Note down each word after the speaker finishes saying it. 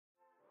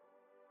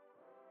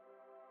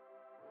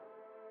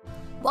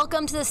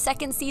Welcome to the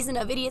second season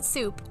of Idiot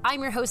Soup.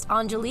 I'm your host,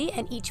 Anjali,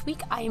 and each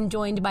week I am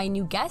joined by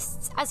new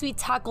guests as we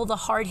tackle the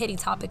hard-hitting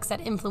topics that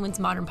influence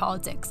modern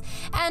politics.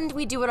 And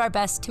we do it our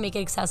best to make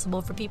it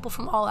accessible for people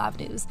from all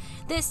avenues.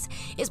 This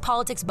is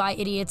Politics by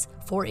Idiots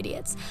for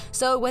Idiots.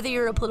 So whether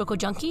you're a political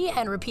junkie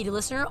and a repeated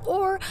listener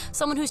or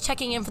someone who's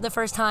checking in for the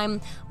first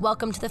time,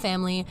 welcome to the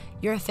family.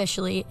 You're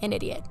officially an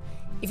idiot.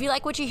 If you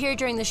like what you hear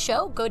during the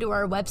show, go to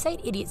our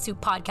website,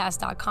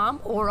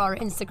 idiotsouppodcast.com, or our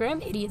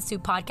Instagram, Idiot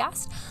Soup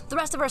Podcast. The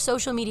rest of our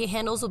social media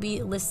handles will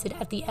be listed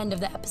at the end of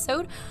the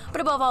episode. But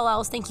above all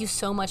else, thank you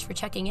so much for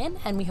checking in,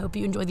 and we hope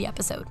you enjoy the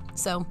episode.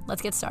 So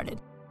let's get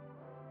started.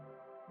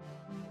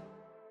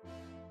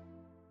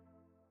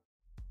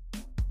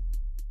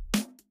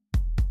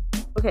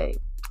 Okay,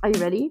 are you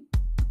ready?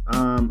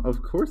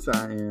 Of course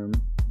I am.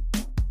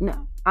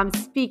 No, I'm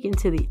speaking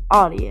to the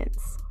audience.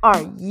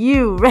 Are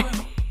you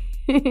ready?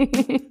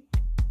 To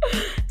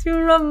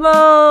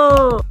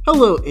Rambo.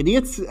 Hello,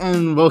 idiots,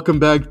 and welcome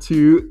back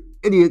to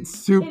Idiot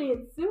Soup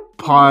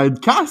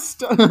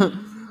Podcast.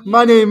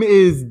 My name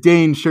is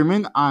Dane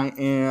Sherman. I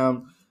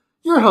am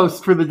your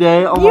host for the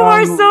day. You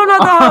are so not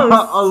the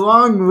host.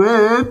 Along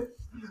with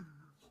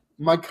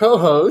my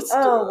co-host.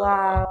 Oh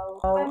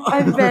wow!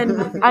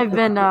 I've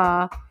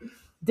been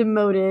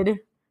demoted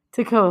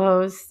to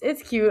co-host.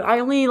 It's cute. I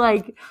only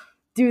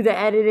do the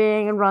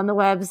editing and run the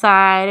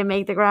website and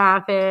make the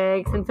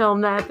graphics and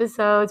film the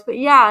episodes. But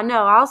yeah,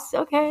 no,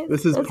 okay.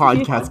 This is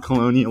podcast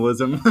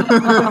colonialism.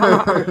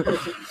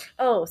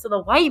 Oh, so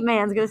the white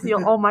man's going to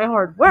steal all my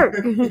hard work.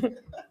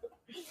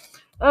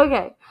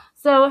 Okay.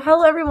 So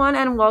hello, everyone,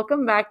 and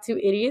welcome back to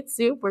Idiot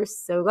Soup. We're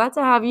so glad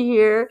to have you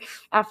here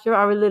after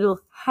our little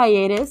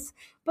hiatus.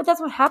 But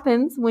that's what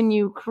happens when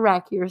you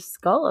crack your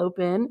skull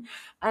open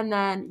and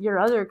then your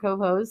other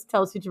co-host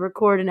tells you to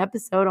record an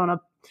episode on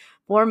a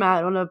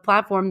format on a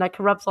platform that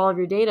corrupts all of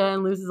your data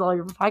and loses all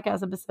your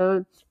podcast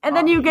episodes, and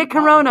then you get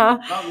corona.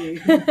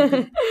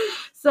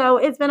 So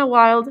it's been a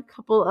wild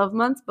couple of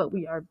months, but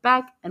we are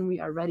back and we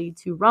are ready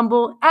to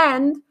rumble,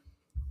 and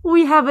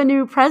we have a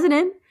new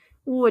president,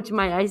 which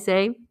might I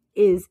say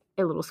is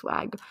a little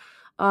swag.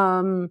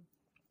 I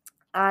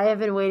have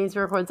been waiting to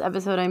record this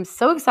episode. I'm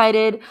so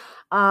excited.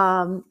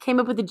 Came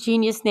up with a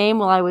genius name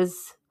while I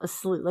was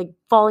asleep,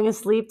 falling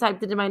asleep,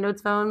 typed it in my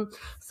notes phone.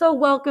 So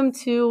welcome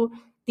to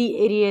the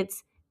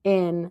idiots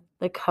in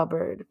the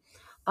cupboard.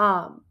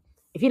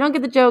 If you don't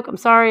get the joke, I'm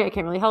sorry. I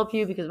can't really help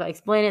you because if I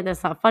explain it,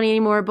 that's not funny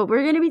anymore. But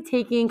we're going to be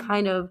taking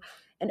kind of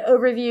an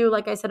overview,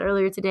 like I said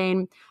earlier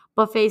today,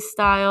 buffet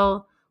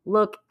style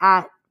look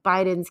at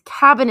Biden's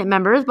cabinet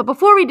members. But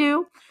before we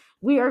do,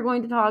 we are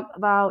going to talk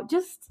about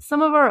just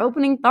some of our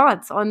opening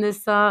thoughts on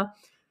this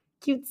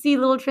cutesy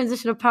little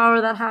transition of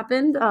power that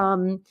happened.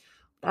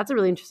 That's a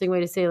really interesting way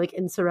to say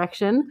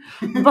insurrection.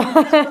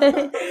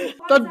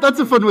 But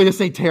that's a fun way to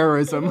say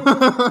terrorism.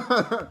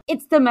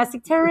 It's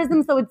domestic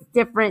terrorism, so it's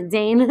different,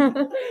 Dane.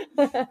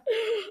 But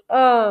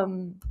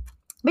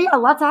yeah,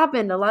 lots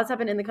happened. A lot's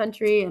happened in the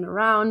country and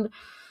around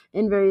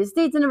in various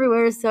states and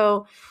everywhere.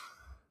 So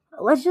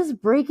let's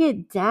just break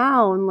it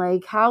down.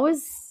 How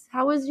was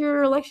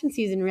your election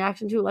season,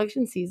 reaction to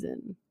election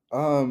season?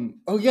 Oh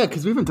yeah,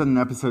 because we haven't done an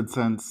episode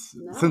since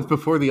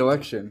before the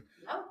election.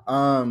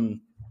 No.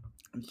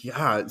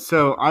 Yeah,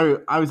 so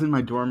I was in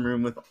my dorm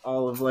room with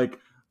all of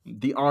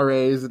the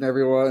RAs and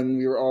everyone.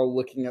 We were all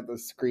looking at the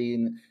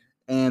screen,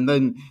 and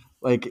then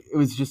it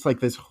was just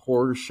this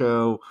horror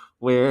show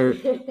where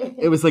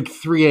it was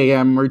 3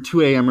 a.m. or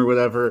 2 a.m. or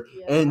whatever,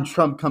 and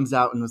Trump comes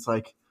out and was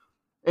like,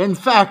 "In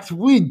fact,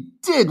 we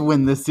did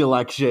win this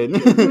election,"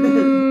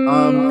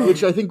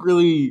 which I think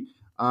really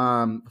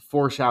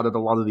foreshadowed a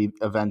lot of the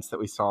events that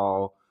we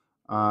saw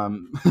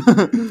on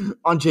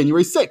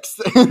January 6th,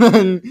 and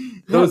then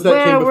those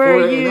that came before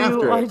and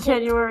after. On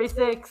January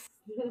 6th?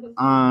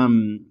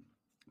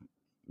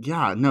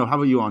 Yeah, no, how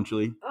about you,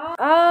 Anjali?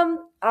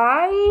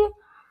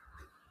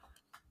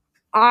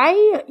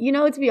 I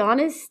to be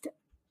honest,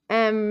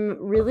 am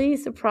really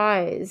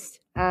surprised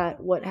at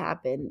what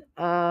happened.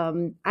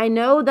 I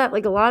know that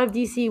a lot of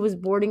DC was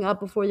boarding up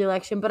before the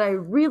election, but I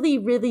really,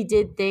 really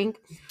did think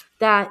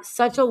that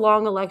such a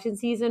long election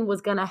season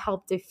was going to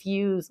help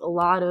diffuse a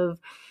lot of,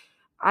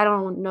 I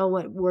don't know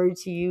what word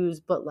to use,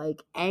 but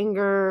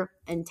anger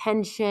and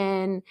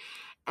tension.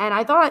 And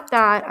I thought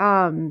that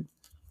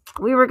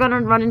we were going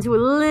to run into a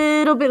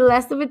little bit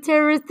less of a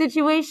terrorist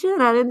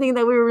situation. I didn't think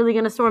that we were really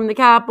going to storm the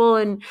Capitol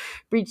and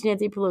breach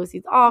Nancy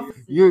Pelosi's office.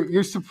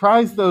 You're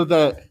surprised, though,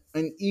 that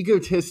an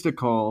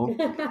egotistical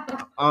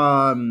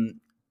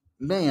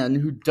man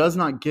who does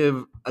not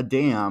give a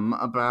damn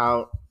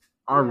about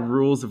our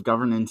rules of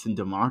governance and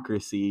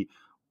democracy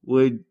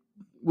would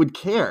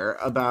care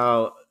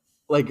about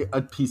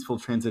a peaceful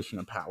transition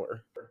of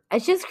power.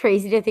 It's just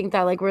crazy to think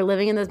that we're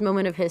living in this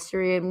moment of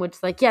history in which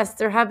yes,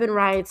 there have been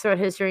riots throughout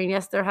history, and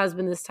yes, there has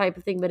been this type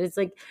of thing, but it's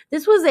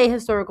this was a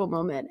historical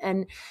moment,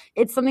 and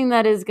it's something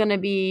that is going to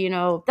be,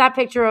 that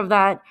picture of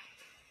that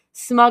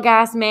smug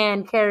ass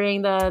man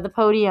carrying the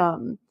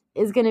podium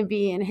is going to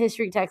be in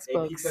history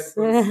textbooks.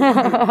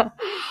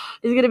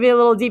 is going to be a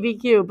little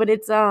DBQ. But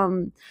it's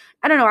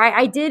I don't know.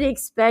 I did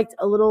expect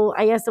a little.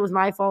 I guess it was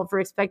my fault for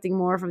expecting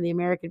more from the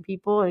American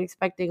people and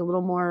expecting a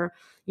little more.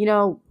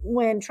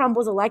 When Trump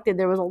was elected,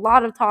 there was a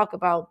lot of talk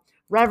about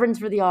reverence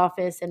for the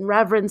office and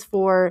reverence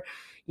for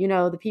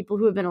the people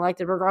who have been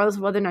elected, regardless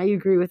of whether or not you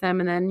agree with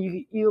them. And then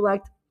you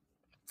elect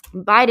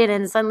Biden,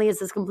 and suddenly it's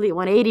this complete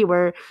 180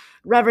 where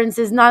reverence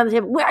is not on the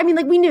table. I mean,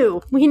 like we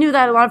knew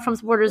that a lot of Trump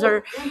supporters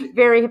are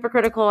very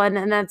hypocritical,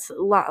 and that's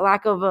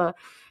lack of a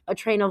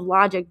train of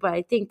logic. But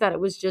I think that it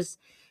was just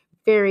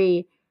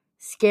very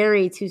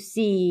scary to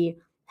see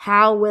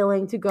how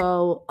willing to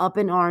go up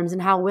in arms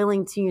and how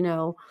willing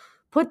to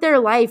put their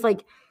life,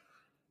 like,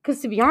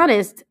 because to be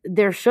honest,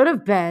 there should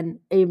have been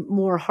a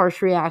more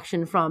harsh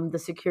reaction from the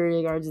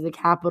security guards of the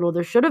Capitol.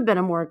 There should have been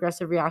a more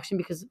aggressive reaction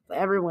because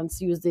everyone's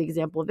used the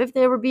example of if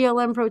they were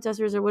BLM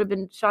protesters, there would have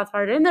been shots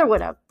fired, and there would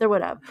have.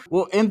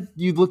 Well, and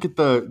you look at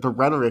the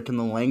rhetoric and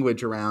the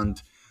language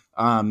around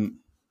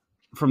from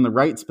the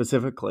right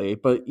specifically,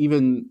 but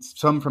even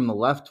some from the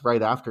left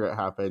right after it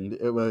happened.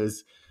 It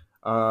was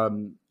a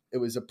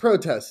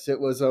protest.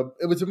 It was a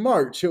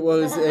march. It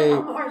was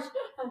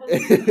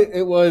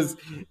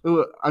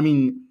I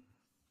mean,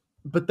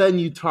 but then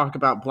you talk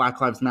about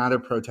Black Lives Matter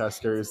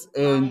protesters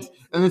and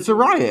it's a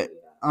riot.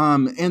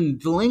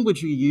 And the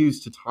language you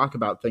use to talk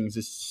about things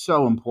is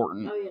so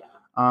important. Oh, yeah.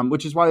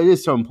 Which is why it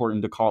is so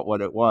important to call it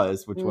what it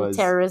was, which was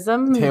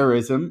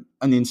terrorism,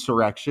 an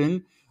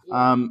insurrection,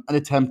 an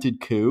attempted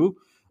coup.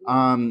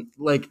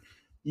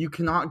 You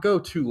cannot go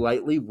too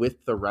lightly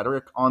with the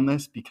rhetoric on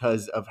this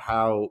because of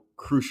how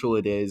crucial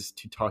it is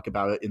to talk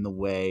about it in the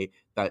way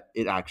that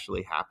it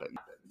actually happened.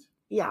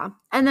 Yeah.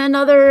 And then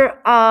another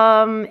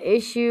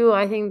issue,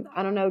 I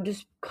don't know,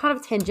 just kind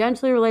of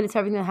tangentially related to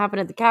everything that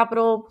happened at the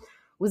Capitol,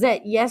 was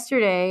that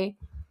yesterday,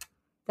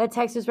 that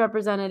Texas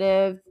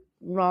Representative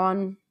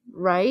Ron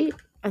Wright,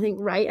 I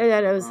don't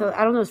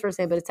know his first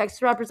name, but it's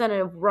Texas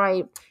Representative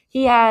Wright.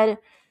 He had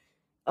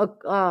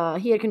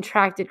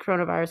contracted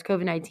coronavirus,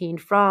 COVID-19,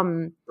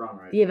 from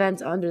the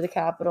events under the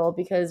Capitol,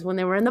 because when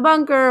they were in the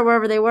bunker,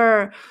 wherever they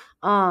were,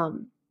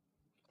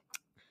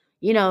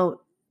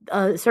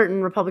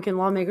 certain Republican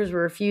lawmakers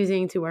were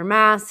refusing to wear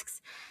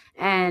masks.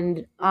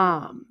 And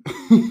I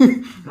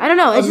don't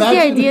know. It's just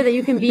the idea that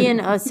you can be in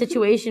a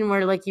situation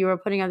where, like, you are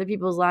putting other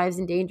people's lives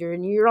in danger,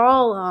 and you're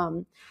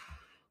all.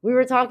 We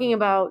were talking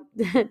about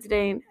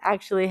today,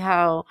 actually,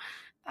 how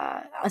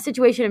a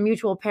situation of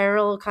mutual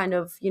peril kind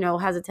of,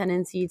 has a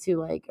tendency to,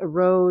 like,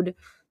 erode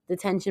the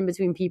tension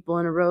between people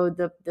and erode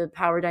the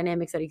power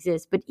dynamics that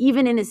exist. But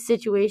even in a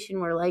situation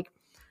where, like,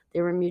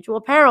 they were in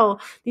mutual peril,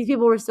 these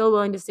people were still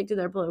willing to stick to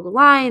their political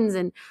lines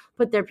and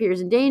put their peers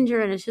in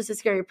danger. And it's just a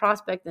scary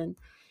prospect. And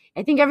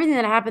I think everything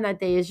that happened that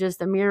day is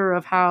just a mirror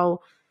of how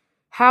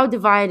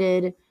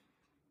divided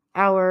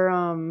our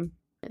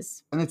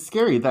is. And it's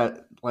scary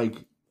that, like,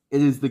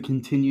 it is the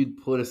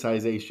continued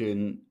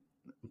politicization.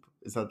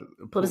 Is that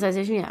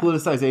politicization? Yeah,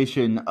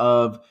 politicization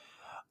of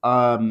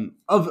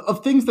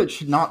things that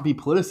should not be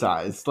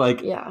politicized,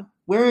 like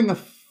wearing a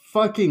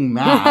fucking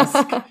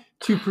mask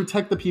to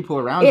protect the people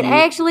around you. It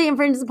actually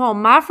infringes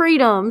upon my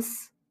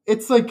freedoms.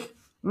 It's like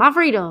my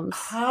freedoms.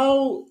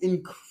 How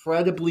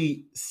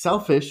incredibly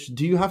selfish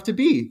do you have to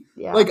be?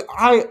 Yeah. Like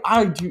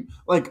I do.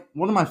 Like,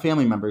 one of my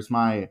family members,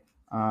 my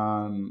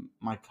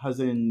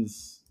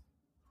cousin's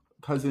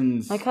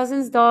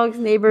dog's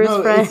neighbor's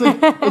friend.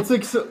 It's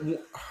like so,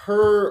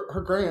 her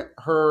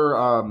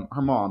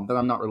mom, that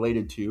I'm not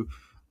related to,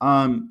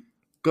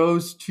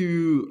 chose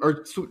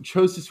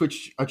to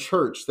switch a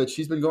church that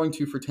she's been going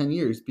to for 10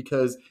 years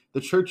because the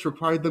church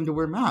required them to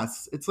wear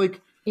masks. It's like,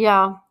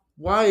 yeah.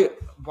 Why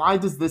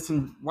does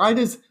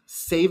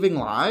saving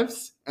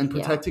lives and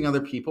protecting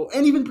other people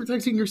and even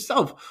protecting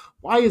yourself,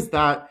 why is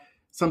that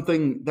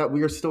something that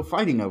we are still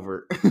fighting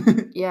over?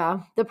 Yeah,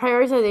 the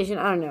prioritization,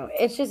 I don't know.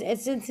 It's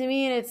to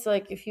me, and it's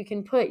like, if you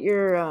can put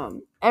your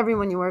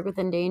everyone you work with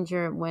in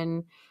danger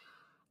when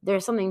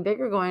there's something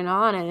bigger going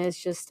on, and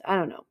it's just, I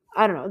don't know.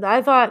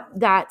 I thought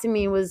that, to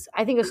me, was,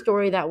 I think, a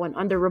story that went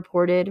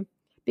underreported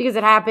because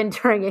it happened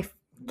during a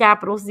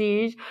Capitol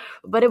siege,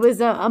 but it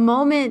was a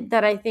moment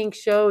that I think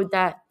showed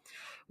that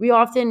we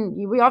often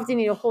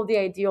need to hold the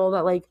ideal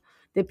that, like,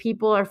 the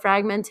people are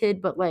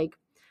fragmented, but, like,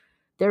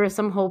 there is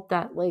some hope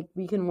that, like,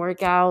 we can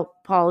work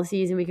out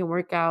policies and we can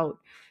work out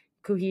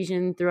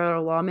cohesion throughout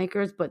our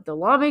lawmakers, but the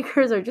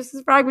lawmakers are just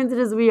as fragmented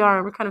as we are,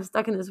 and we're kind of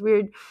stuck in this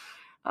weird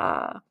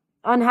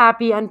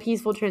unhappy,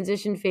 unpeaceful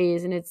transition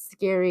phase, and it's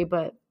scary,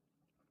 but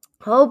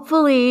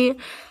hopefully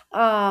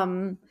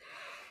the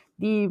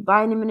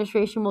Biden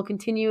administration will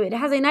continue. It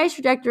has a nice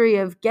trajectory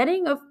of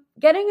getting a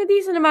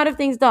decent amount of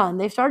things done.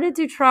 They've started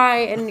to try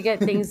and get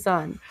things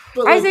done.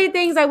 I say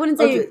things, I wouldn't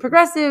say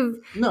progressive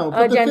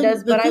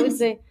agendas, but I would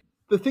say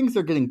the things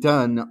they're getting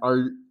done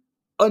are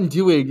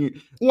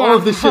undoing all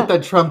of the shit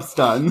that Trump's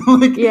done.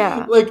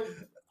 Like,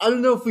 I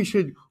don't know if we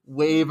should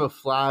wave a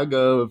flag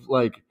of,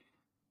 like,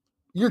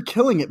 you're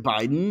killing it,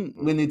 Biden,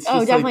 when it's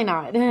just definitely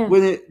not.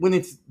 when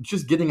it's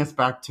just getting us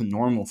back to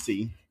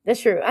normalcy.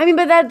 That's true. I mean,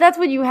 but that's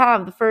what you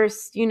have. The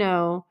first,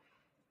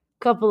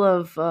 couple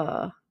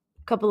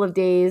of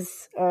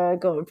days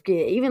go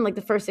even like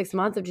the first 6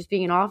 months of just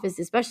being in office,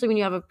 especially when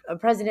you have a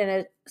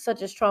president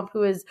such as Trump,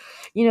 who is,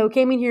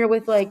 came in here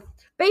with like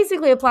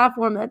basically a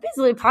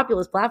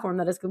populist platform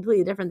that is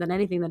completely different than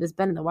anything that has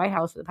been in the White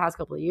House for the past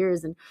couple of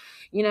years, and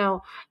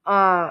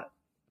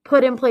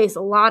put in place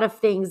a lot of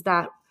things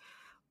that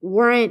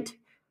weren't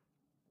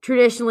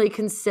traditionally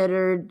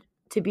considered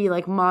to be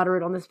like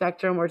moderate on the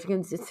spectrum, or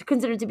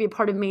considered to be a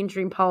part of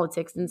mainstream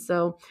politics. And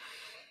so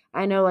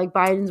I know like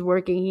Biden's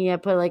working. He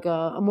had put like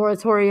a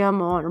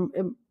moratorium on.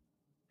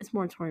 It's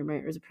moratorium,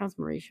 right? Or is it pronounced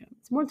moratorium?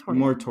 It's moratorium.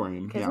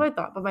 Moratorium. Okay, that's what I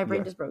thought, but my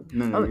brain just broke.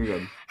 No, you're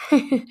good.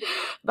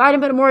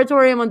 Biden put a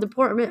moratorium on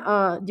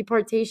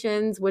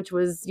deportations, which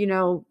was,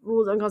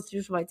 ruled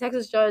unconstitutional by a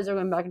Texas judge. They're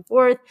going back and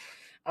forth.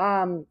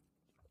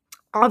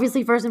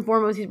 Obviously, first and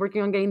foremost, he's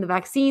working on getting the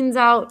vaccines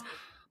out,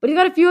 but he's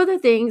got a few other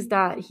things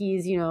that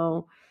he's,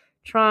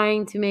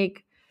 trying to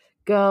make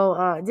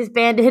go.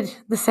 Disbanded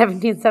the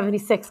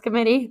 1776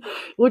 committee,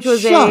 which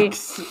was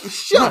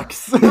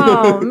shucks.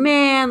 Oh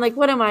man, like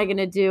what am I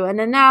gonna do? And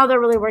then now they're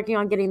really working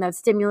on getting that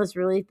stimulus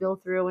relief bill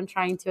through and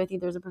trying to. I think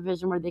there's a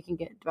provision where they can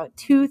get about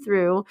 2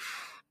 through.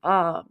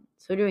 So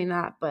doing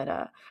that, but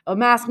a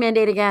mask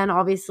mandate again,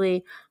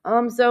 obviously.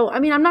 So I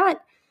mean, I'm not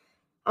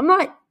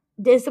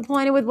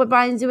disappointed with what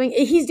Biden's doing.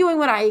 He's doing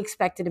what I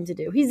expected him to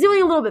do. He's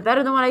doing a little bit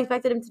better than what I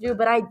expected him to do,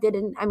 but I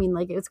didn't. I mean,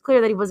 like, it was clear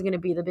that he wasn't going to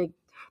be the big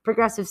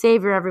progressive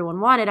savior everyone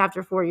wanted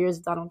after 4 years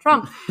of Donald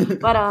Trump.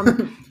 But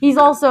he's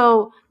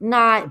also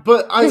not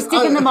the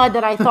stick in the mud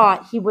that I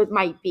thought he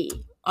might be.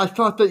 I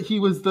thought that he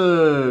was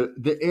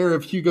the heir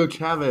of Hugo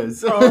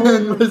Chavez.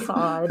 Oh my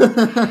God.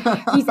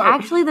 He's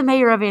actually the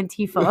mayor of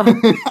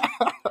Antifa.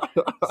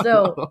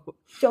 So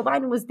Joe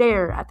Biden was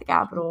there at the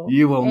Capitol.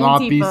 You will not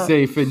be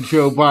safe in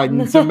Joe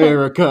Biden's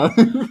America.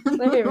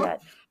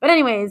 But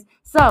anyways,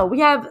 so we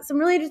have some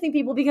really interesting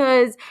people,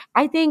 because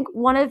I think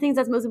one of the things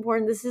that's most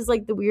important, this is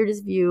like the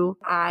weirdest view,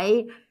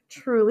 I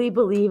truly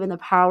believe in the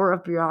power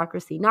of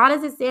bureaucracy. Not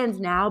as it stands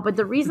now, but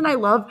the reason I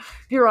love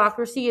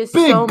bureaucracy is so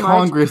much. Big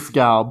Congress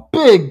gal.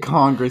 Big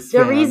Congress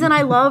fan. The reason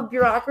I love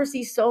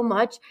bureaucracy so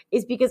much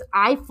is because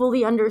I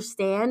fully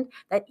understand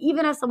that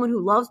even as someone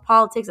who loves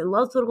politics and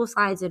loves political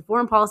science and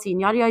foreign policy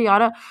and yada, yada,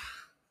 yada,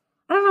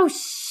 I don't know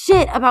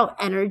shit about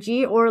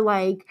energy or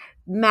like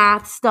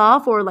math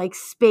stuff or like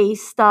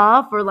space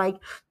stuff, or like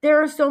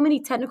there are so many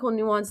technical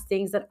nuanced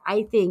things that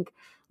I think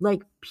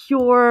like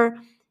purely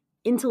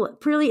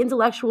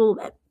intellectual,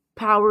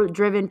 power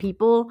driven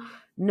people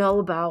know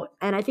about.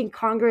 And I think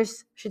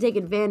Congress should take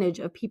advantage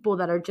of people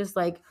that are just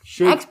like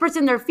experts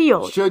in their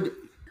field. But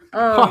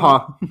we're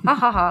going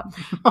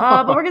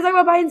to talk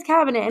about Biden's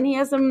cabinet, and he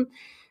has some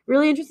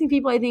really interesting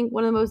people. I think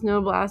one of the most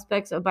notable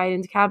aspects of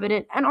Biden's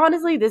cabinet, and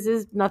honestly, this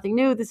is nothing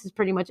new. This is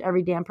pretty much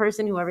every damn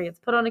person, whoever gets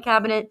put on a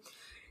cabinet.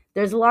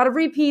 There's a lot of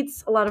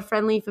repeats, a lot of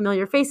friendly,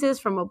 familiar faces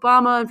from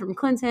Obama and from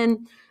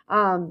Clinton,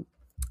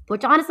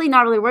 which honestly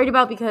not really worried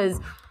about, because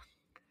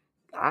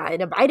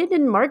Biden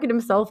didn't market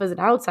himself as an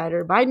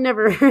outsider. Biden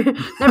never said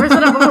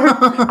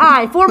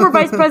up former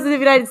vice president of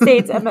the United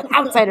States, I'm an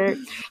outsider.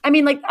 I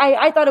mean, like,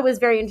 I thought it was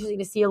very interesting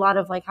to see a lot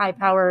of like high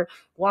power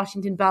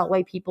Washington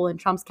Beltway people in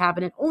Trump's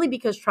cabinet, only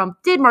because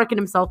Trump did market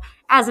himself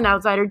as an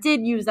outsider,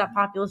 did use that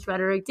populist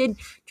rhetoric, did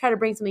try to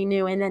bring something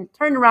new, and then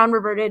turned around,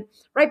 reverted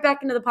right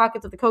back into the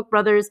pockets of the Koch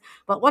brothers.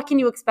 But what can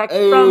you expect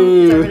from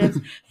conservatives?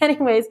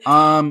 Anyways.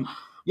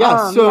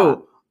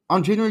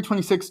 On January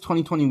 26,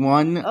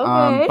 2021,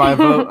 by a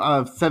vote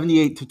of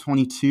 78 to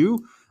 22,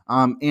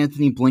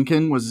 Anthony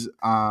Blinken was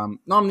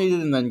nominated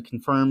and then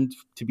confirmed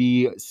to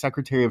be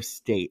Secretary of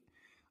State.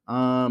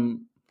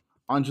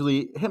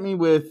 Anjali, hit me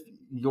with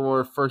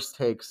your first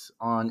takes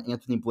on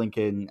Anthony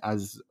Blinken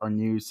as our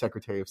new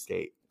Secretary of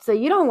State. So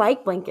you don't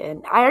like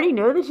Blinken. I already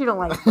know that you don't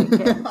like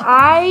Blinken.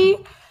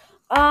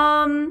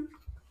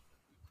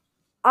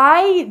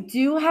 I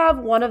do have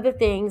one of the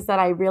things that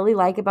I really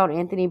like about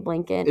Anthony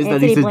Blinken.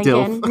 That he's a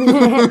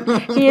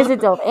dilf? He is a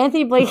dilf.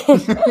 Anthony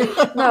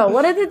Blinken. No,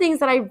 one of the things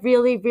that I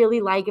really, really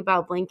like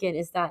about Blinken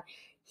is that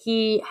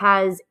he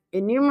has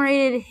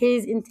enumerated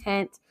his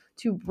intent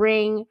to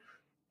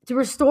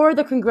restore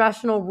the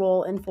congressional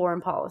role in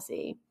foreign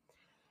policy.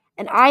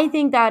 And I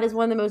think that is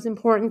one of the most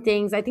important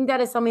things. I think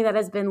that is something that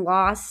has been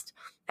lost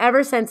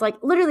ever since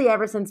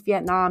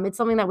Vietnam. It's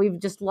something that we've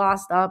just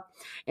lost up,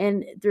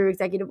 and through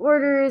executive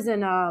orders.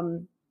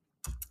 And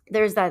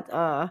there's that,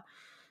 I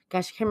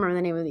can't remember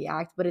the name of the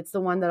act, but it's the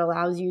one that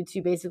allows you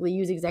to basically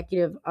use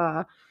executive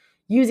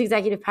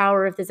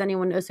power if there's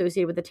anyone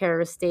associated with a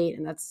terrorist state.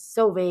 And that's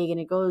so vague, and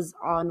it goes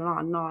on and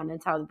on and on.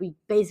 It's how we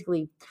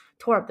basically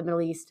tore up the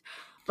Middle East.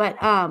 But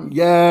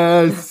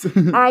yes,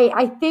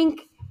 I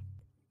think,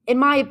 in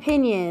my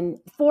opinion,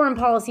 foreign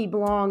policy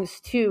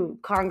belongs to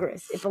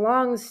Congress. It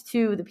belongs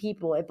to the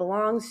people. It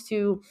belongs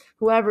to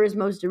whoever is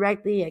most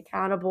directly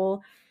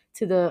accountable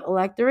to the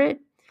electorate.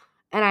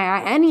 And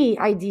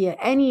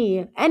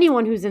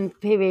anyone who's in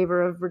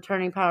favor of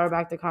returning power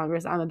back to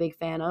Congress, I'm a big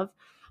fan of.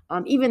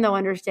 Even though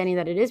understanding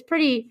that it's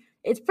pretty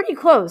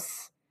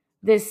close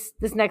this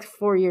next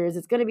 4 years.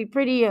 It's going to be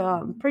pretty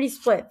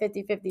split,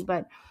 50-50.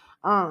 But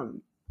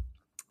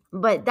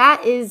But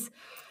that is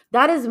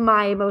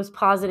my most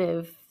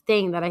positive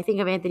thing that I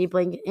think of Anthony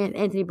Blinken.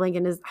 Anthony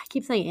Blinken is, I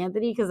keep saying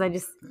Anthony because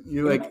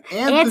You're like,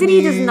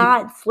 Anthony does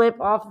not slip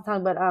off the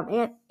tongue, but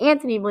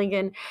Anthony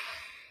Blinken.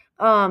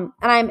 And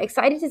I'm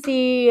excited to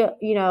see,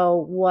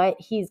 what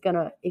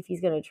if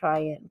he's gonna try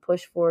and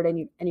push forward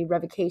any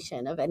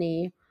revocation of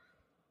any,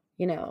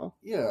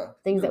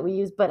 things that we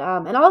use. But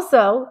and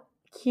also,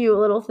 cute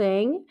little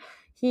thing,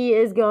 he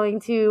is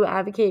going to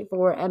advocate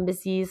for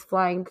embassies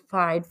flying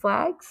pride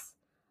flags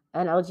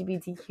and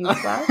LGBTQ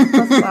flags,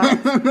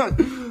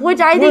 which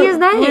I think is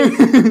nice.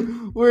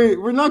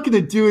 We're not going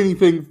to do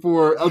anything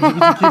for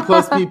LGBTQ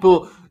plus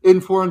people in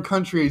foreign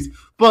countries,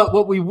 but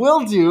what we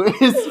will do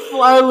is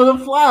fly a little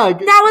flag.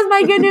 That was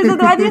my good news.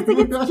 I just think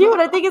it's cute.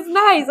 I think it's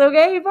nice.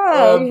 Okay,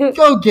 fine.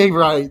 Go gay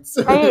rights.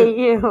 I hate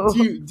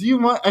you. Do you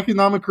want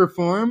economic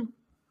reform?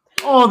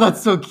 Oh,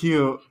 that's so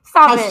cute.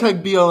 Stop Hashtag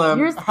it. BLM.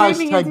 You're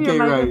screaming hashtag into gay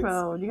your rights.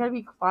 microphone. You gotta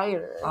be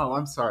quieter. Oh,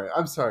 I'm sorry.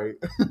 Right,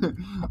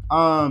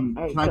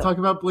 can I talk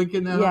about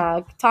Blinken now?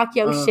 Yeah, talk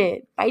your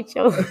shit. Bite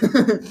your.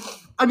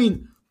 I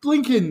mean,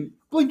 Blinken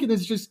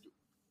is just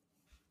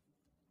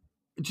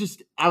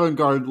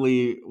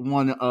avant-gardely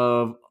one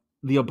of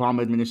the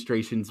Obama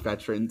administration's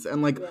veterans,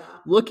 and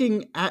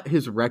looking at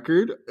his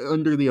record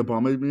under the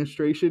Obama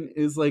administration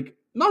is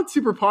not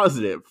super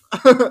positive.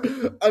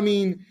 I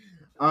mean,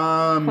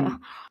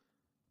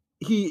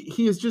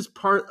 he is just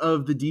part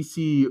of the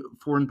DC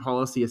foreign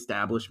policy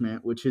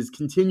establishment, which has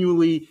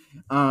continually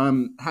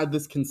had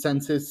this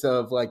consensus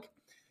of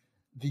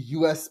the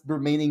U.S.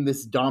 remaining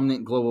this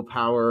dominant global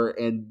power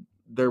and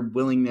their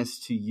willingness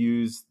to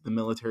use the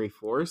military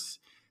force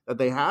that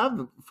they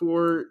have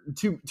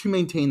to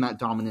maintain that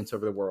dominance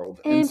over the world.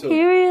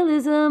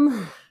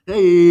 Imperialism.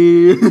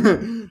 Hey,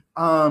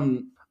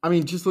 I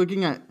mean, just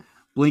looking at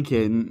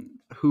Blinken,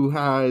 who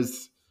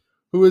was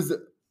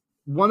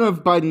one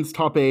of Biden's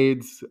top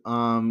aides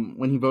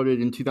when he voted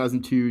in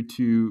 2002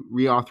 to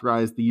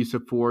reauthorize the use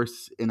of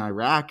force in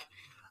Iraq,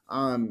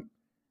 and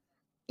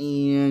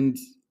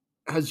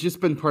has just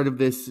been part of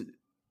this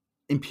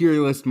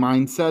imperialist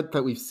mindset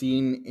that we've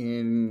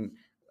seen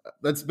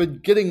that's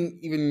been getting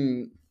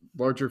even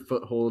larger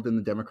foothold in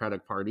the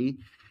Democratic Party.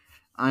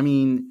 I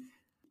mean,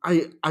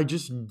 I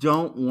just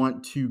don't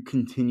want to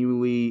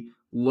continually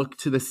look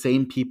to the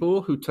same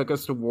people who took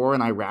us to war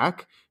in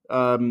Iraq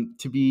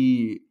to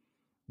be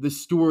the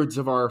stewards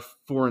of our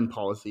foreign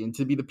policy, and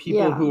to be the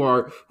people who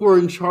are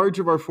in charge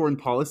of our foreign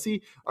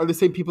policy are the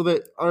same people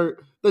that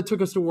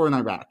took us to war in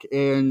Iraq.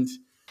 And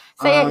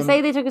say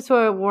they took us to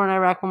a war in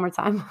Iraq one more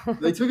time.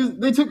 Guys, where did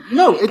they take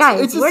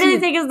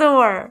us to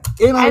war?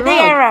 In Iraq. I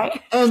think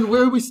Iraq. And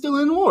where are we still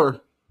in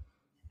war?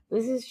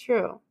 This is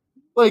true.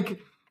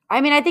 I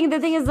mean, I think the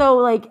thing is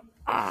though,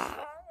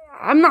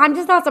 I'm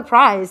just not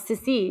surprised to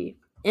see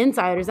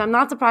insiders. I'm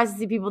not surprised to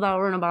see people that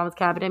were in Obama's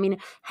cabinet. I mean,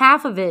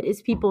 half of it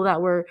is people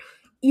that were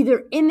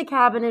either in the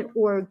cabinet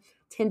or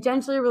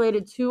tangentially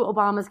related to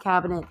Obama's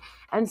cabinet.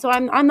 And so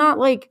I'm not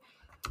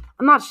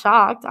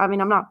shocked. I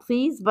mean, I'm not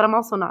pleased, but I'm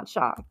also not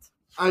shocked.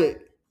 I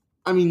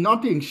mean,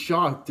 not being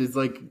shocked is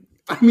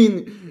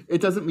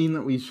it doesn't mean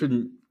that we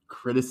shouldn't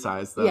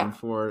criticize them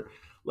for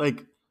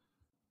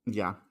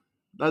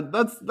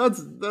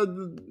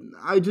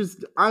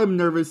I'm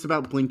nervous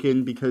about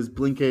Blinken because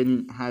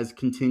Blinken has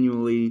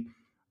continually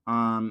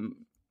sided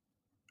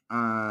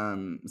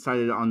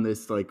on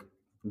this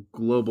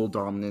global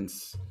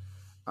dominance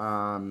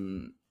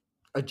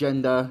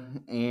agenda,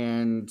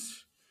 and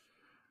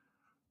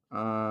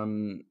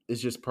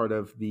is just part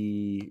of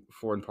the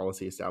foreign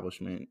policy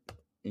establishment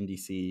in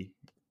DC,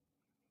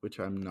 which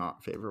I'm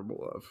not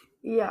favorable of.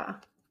 Yeah.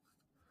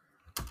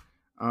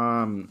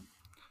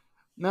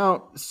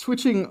 Now,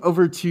 switching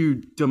over to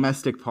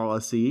domestic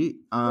policy,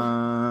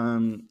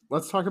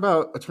 let's talk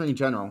about Attorney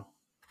General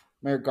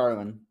Merrick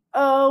Garland.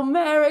 Oh,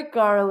 Merrick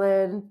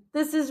Garland.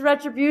 This is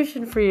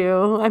retribution for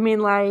you. I mean,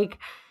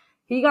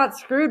 he got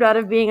screwed out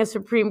of being a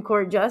Supreme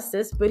Court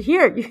justice, but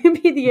here, you can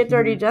be the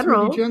Attorney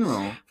General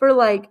for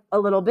a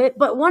little bit.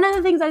 But one of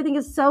the things I think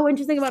is so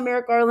interesting about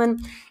Merrick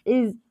Garland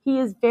is he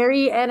is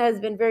and has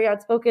been very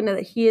outspoken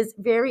that he is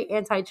very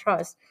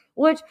antitrust,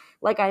 which,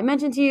 like I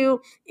mentioned to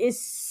you, is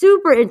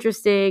super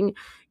interesting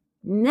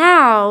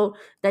now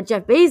that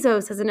Jeff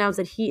Bezos has announced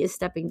that he is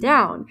stepping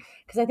down.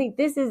 Because I think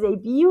this is a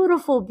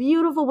beautiful,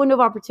 beautiful window of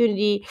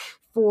opportunity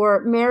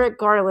for Merrick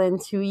Garland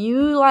to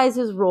utilize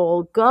his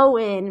role, go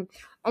in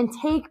and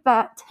take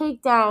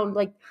down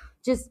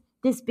just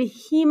this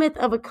behemoth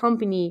of a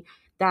company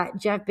that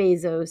Jeff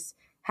Bezos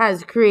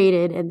has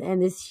created,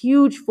 and this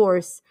huge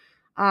force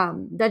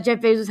that Jeff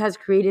Bezos has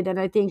created. And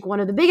I think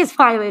one of the biggest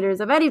violators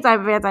of any type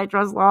of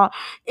antitrust law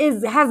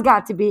has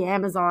got to be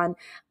Amazon.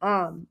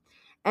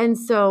 And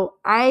so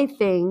I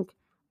think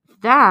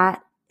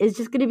that is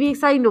just going to be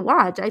exciting to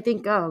watch. I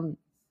think,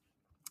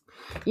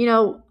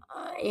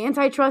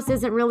 antitrust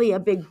isn't really a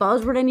big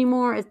buzzword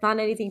anymore. It's not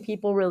anything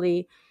people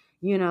really,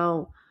 we're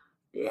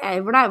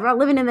not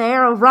living in the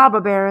era of robber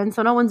baron,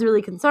 so no one's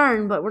really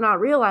concerned, but we're not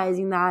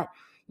realizing that,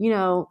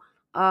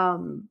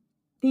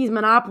 these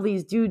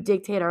monopolies do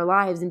dictate our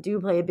lives and do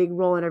play a big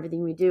role in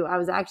everything we do. I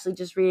was actually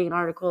just reading an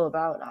article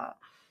about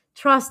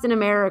trust in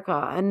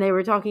America, and they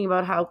were talking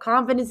about how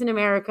confidence in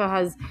America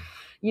has,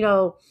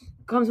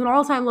 comes to an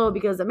all-time low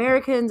because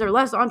Americans are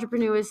less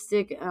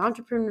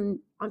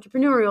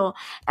entrepreneurial,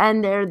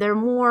 and they're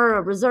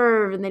more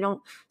reserved, and they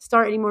don't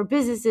start any more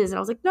businesses. And I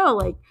was like,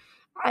 no,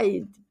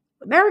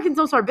 Americans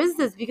don't start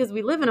businesses because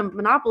we live in a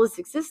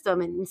monopolistic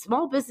system, and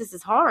small business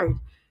is hard.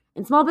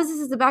 And small business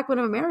is the backbone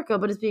of America,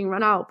 but it's being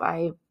run out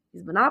by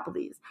these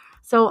monopolies.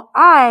 So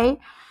I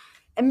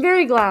am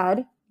very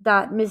glad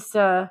that Miss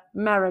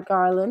Merrick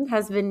Garland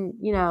has been,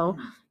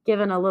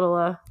 given a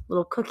little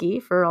cookie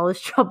for all his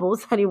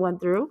troubles that he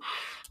went through.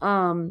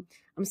 I'm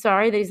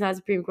sorry that he's not a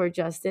Supreme Court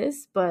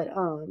justice, but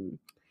I'm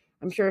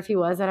sure if he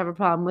was, I'd have a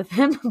problem with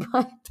him.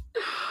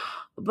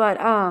 but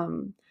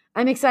I'm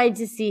excited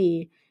to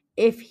see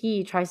if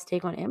he tries to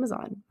take on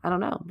Amazon. I don't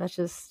know. That's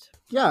just...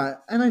 Yeah,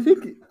 and I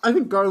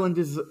think Garland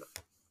is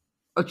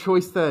a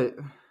choice that,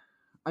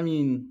 I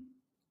mean,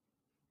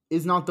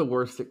 is not the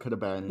worst it could have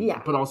been,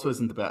 but also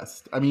isn't the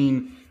best. I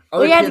mean,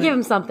 we had to give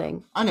him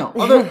something. I know.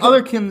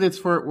 Other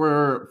candidates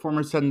were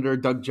former Senator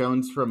Doug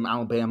Jones from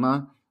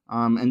Alabama,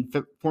 and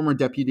former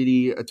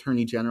Deputy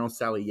Attorney General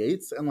Sally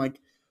Yates, and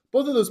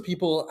both of those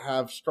people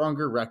have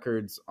stronger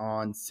records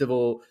on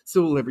civil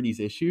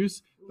liberties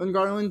issues than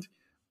Garland.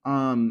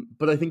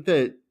 But I think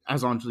that,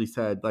 as Anjali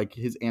said,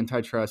 his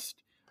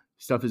antitrust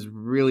stuff is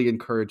really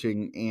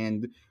encouraging,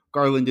 and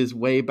Garland is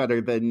way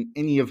better than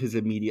any of his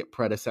immediate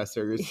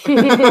predecessors.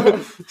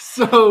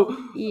 So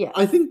yes.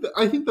 I think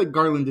that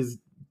Garland is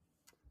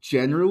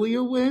generally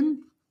a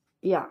win.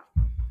 Yeah.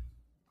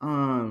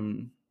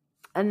 And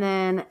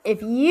then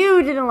if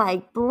you didn't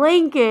like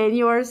Blinken,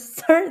 you are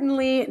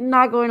certainly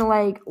not going to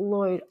like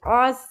Lloyd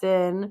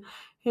Austin,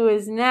 who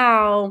was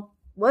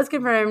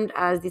confirmed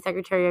as the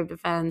Secretary of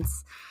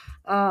Defense.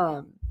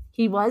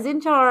 He was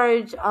in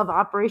charge of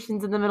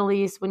operations in the Middle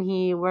East when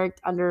he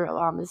worked under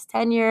Obama's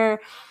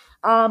tenure.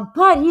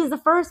 But he's the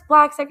first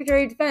Black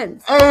Secretary of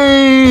Defense.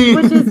 Hey!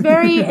 Which is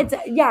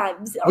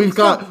We've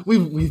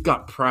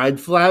got pride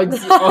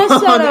flags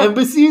on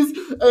embassies,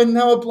 and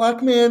now a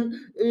Black man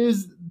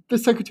is the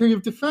Secretary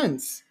of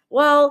Defense.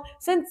 Well,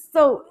 Joe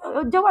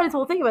Biden's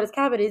whole thing about his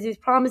cabinet is he's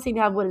promising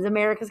to have what is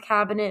America's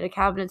cabinet, a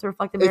cabinet to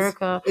reflect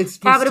America. It's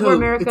cabinet for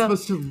America. It's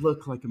supposed to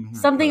look like America.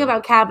 Something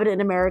about cabinet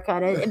in America.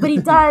 But he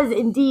does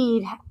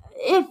indeed,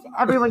 if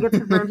everyone gets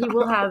confirmed, he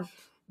will have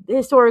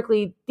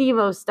historically the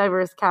most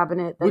diverse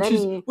cabinet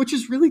which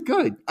is really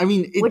good. I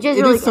mean, it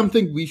is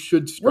something we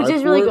should strive for. Which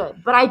is really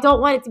good. But I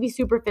don't want it to be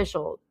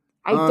superficial.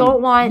 I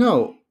don't want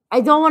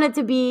it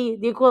to be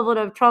the equivalent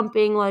of Trump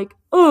being like,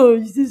 oh,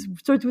 this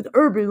starts with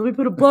urban, let me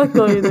put a Black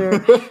guy in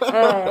there.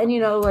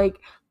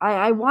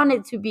 I want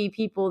it to be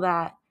people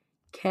that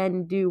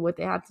can do what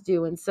they have to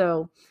do. And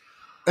so...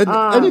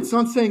 And it's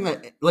not saying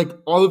that,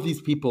 all of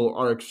these people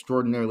are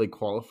extraordinarily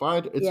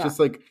qualified. It's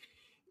just, I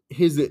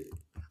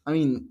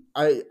mean,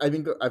 I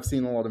think I've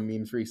seen a lot of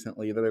memes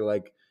recently that are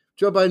like,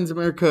 Joe Biden's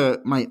America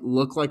might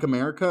look like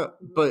America,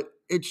 but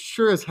it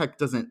sure as heck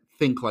doesn't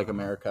think like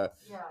America.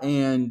 Yeah.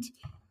 And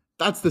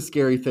that's the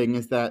scary thing,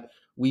 is that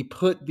we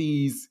put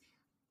these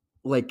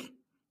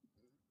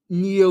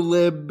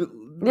neolib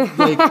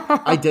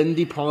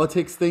identity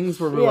politics things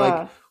where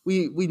we're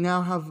we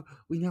now have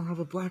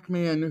a Black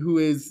man who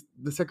is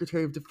the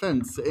Secretary of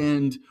Defense,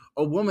 and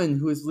a woman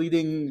who is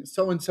leading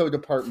so-and-so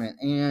department,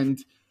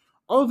 and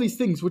all of these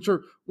things, which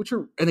are,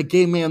 and a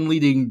gay man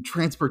leading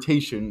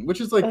transportation, which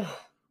is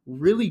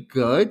really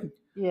good.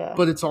 Yeah.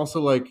 But it's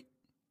also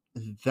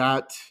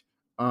that,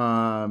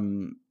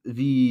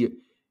 the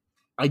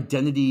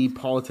identity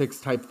politics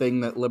type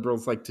thing that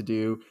liberals like to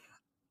do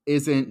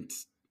isn't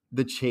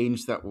the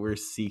change that we're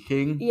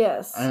seeking.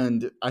 Yes.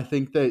 And I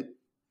think that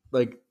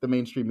the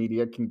mainstream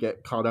media can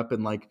get caught up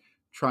in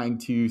trying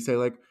to say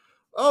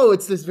oh,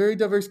 it's this very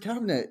diverse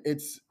cabinet.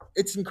 It's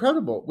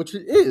incredible, which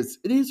it is.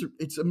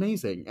 It's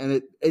amazing.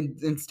 And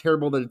it's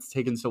terrible that it's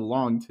taken so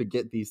long to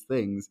get these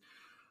things.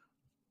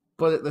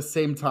 But at the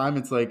same time,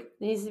 it's it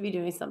needs to be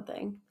doing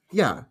something.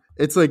 Yeah.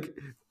 It's there's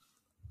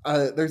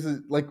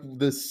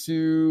the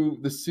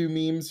Sue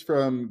memes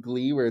from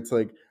Glee where it's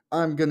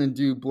I'm gonna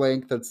do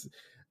blank.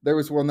 There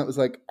was one that was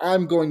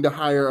I'm going to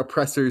hire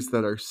oppressors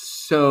that are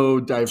so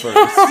diverse.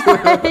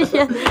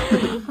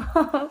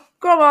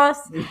 Girl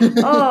boss.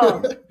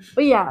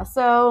 But yeah,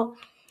 so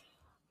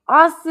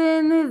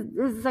Austin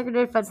is the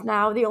Secretary of Defense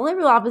now. The only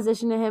real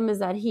opposition to him is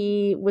that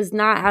he was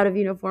not out of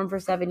uniform for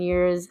 7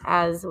 years,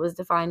 as was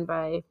defined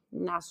by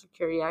National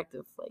Security Act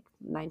of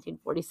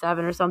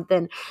 1947 or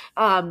something.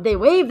 They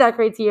waived that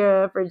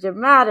criteria for Jim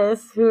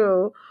Mattis,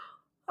 who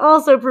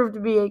also proved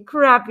to be a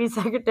crappy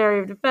Secretary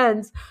of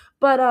Defense.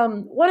 But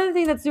one of the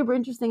things that's super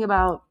interesting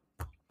about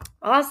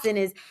Austin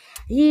is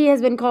he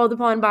has been called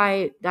upon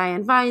by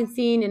Dianne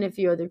Feinstein and a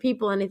few other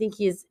people, and I think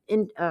he has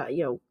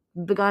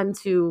begun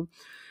to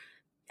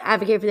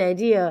advocate for the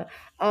idea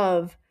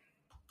of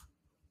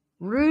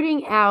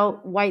rooting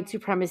out white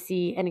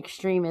supremacy and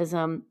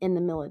extremism in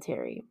the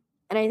military.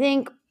 And I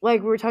think, we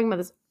were talking about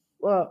this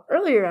well,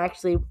 earlier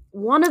actually,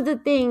 one of the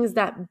things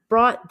that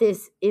brought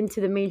this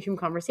into the mainstream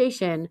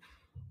conversation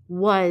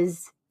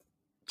was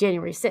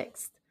January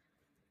 6th.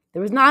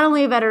 There was not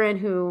only a veteran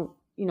who,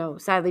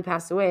 sadly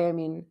passed away. I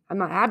mean, I'm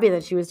not happy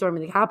that she was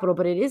storming the Capitol,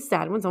 but it is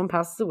sad when someone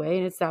passes away,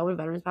 and it's sad when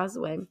veterans pass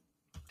away.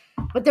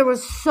 But there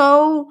was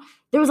a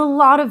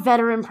lot of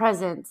veteran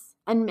presence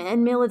and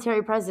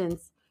military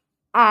presence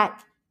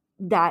at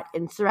that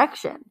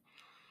insurrection.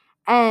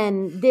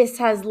 And this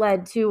has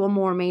led to a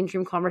more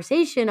mainstream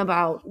conversation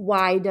about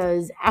why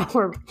does I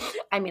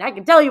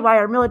can tell you why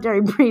our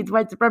military breeds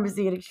white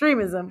supremacy and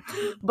extremism,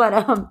 but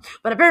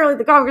apparently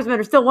the congressmen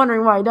are still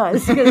wondering why it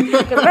does, because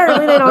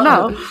apparently they don't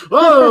know.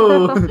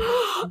 Whoa!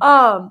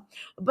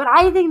 But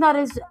I think that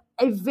is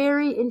a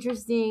very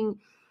interesting,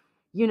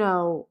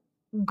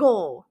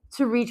 goal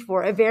to reach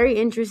for, a very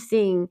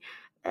interesting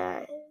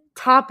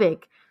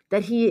topic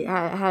that he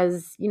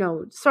has,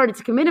 started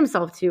to commit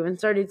himself to and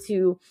started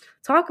to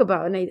talk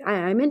about. And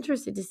I'm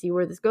interested to see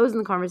where this goes in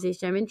the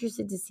conversation. I'm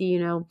interested to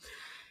see,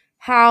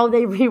 how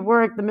they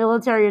rework the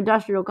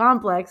military-industrial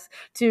complex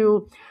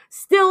to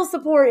still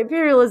support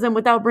imperialism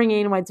without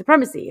bringing in white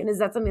supremacy. And is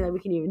that something that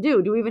we can even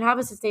do? Do we even have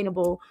a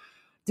sustainable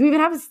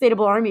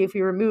army if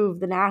we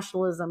remove the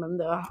nationalism and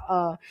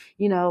the,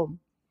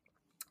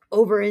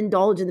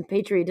 overindulge in the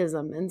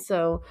patriotism? And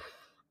so,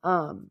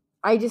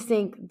 I just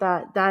think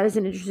that is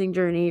an interesting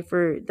journey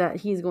that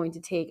he's going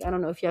to take. I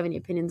don't know if you have any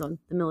opinions on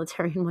the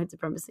military and white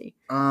supremacy.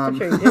 I'm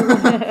sure you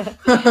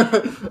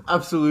do.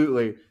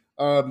 Absolutely.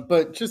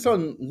 But just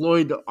on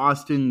Lloyd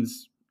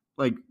Austin's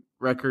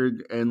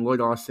record and Lloyd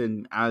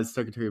Austin as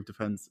Secretary of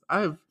Defense,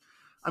 I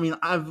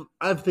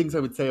have things I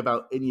would say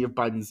about any of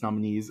Biden's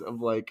nominees of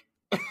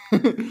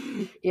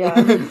yeah,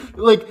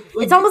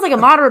 it's almost like a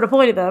moderate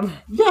appointed them.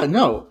 Yeah,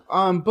 no.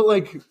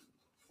 But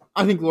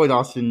I think Lloyd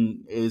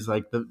Austin is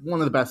one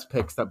of the best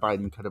picks that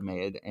Biden could have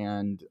made,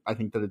 and I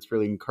think that it's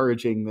really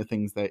encouraging the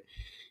things that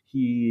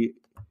he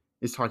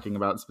is talking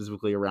about,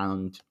 specifically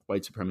around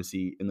white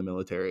supremacy in the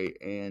military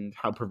and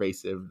how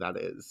pervasive that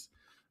is.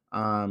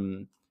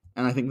 And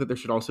I think that there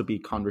should also be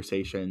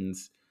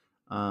conversations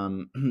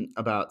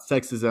about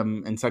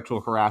sexism and sexual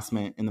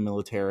harassment in the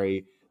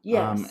military.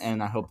 Yes.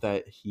 And I hope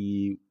that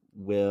he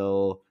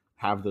will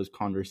have those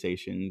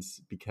conversations,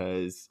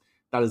 because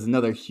that is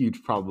another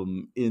huge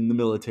problem in the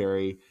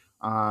military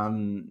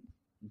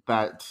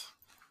that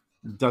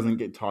doesn't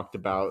get talked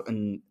about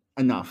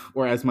enough,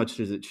 or as much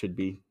as it should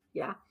be.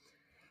 Yeah.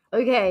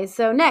 Okay,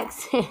 so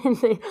next in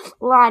the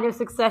line of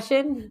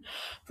succession,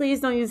 please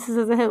don't use this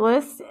as a hit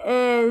list,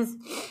 is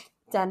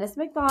Dennis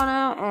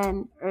McDonough,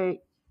 and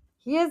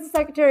he is the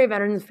Secretary of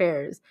Veterans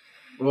Affairs.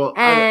 Well,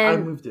 I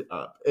moved it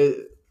up.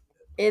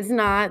 It's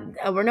not.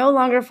 We're no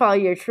longer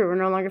following. You're true. We're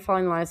no longer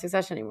following the line of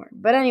succession anymore.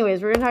 But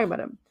anyways, we're gonna talk about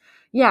him.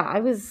 Yeah, I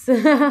was.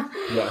 Yeah.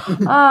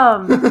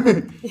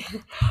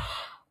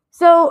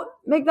 So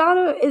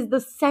McDonough is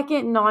the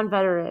second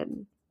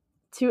non-veteran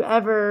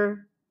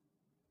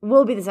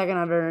will be the second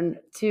non-veteran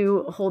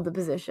to hold the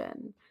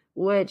position,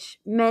 which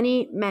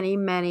many, many,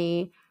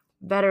 many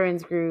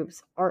veterans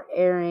groups are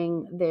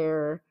airing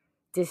their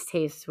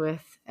distaste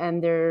with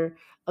and they're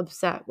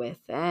upset with.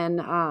 And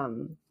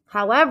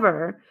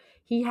however,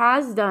 he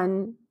has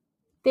done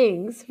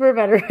things for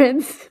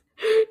veterans.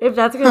 If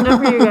that's good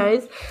enough for you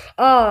guys,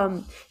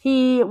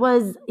 he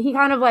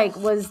kind of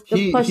was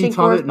the pushing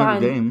force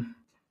behind Notre Dame.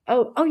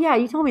 Oh yeah,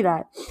 you told me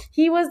that.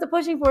 He was the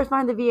pushing force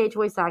behind the VA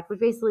Choice Act, which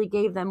basically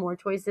gave them more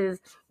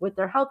choices with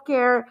their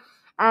healthcare,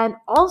 and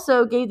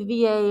also gave the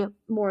VA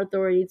more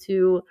authority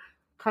to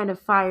kind of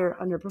fire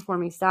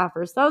underperforming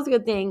staffers. So that was a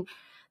good thing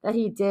that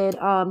he did.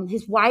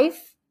 His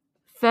wife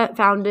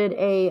founded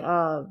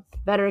a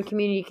Veteran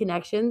Community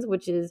Connections,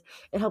 it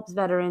helps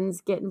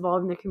veterans get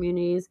involved in their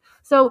communities.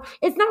 So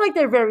it's not like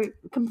they're very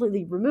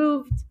completely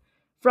removed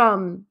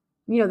from,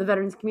 the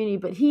veterans community,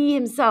 but he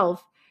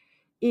himself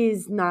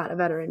is not a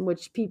veteran,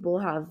 which people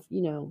have,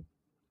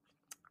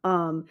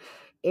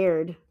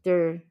 aired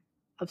their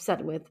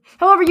upset with.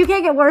 However, you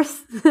can't get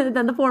worse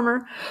than the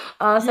former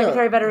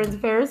Secretary of Veterans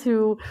Affairs,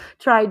 who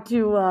tried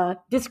to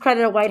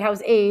discredit a White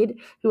House aide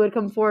who had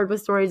come forward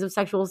with stories of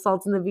sexual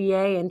assaults in the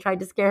VA and tried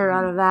to scare her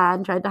out of that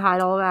and tried to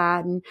hide all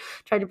that and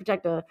tried to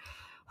protect a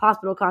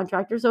hospital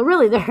contractor. So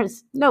really,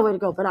 there's no way to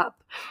go but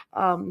up.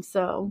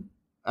 So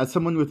as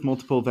someone with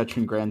multiple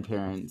veteran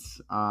grandparents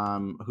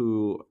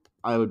who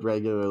I would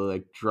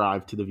regularly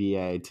drive to the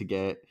VA to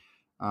get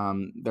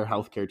their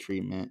healthcare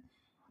treatment,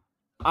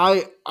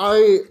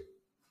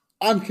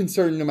 I'm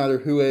concerned no matter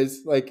who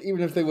is,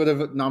 even if they would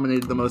have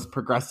nominated the most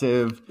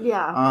progressive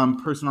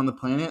person on the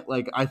planet,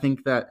 I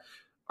think that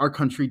our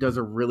country does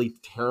a really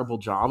terrible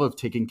job of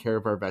taking care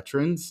of our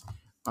veterans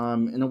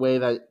in a way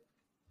that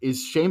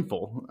is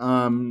shameful.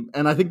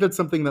 And I think that's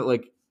something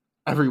that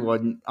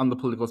everyone on the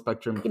political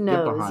spectrum can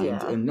get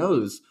behind and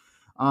knows.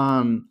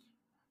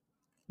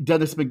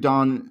 Dennis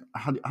McDonough,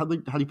 how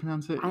do you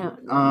pronounce it?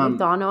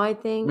 McDonough, I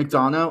think.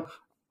 McDonough,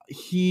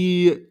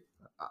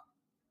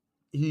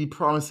 he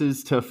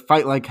promises to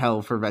fight like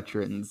hell for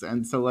veterans.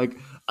 And so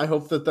I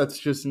hope that that's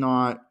just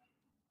not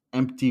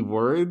empty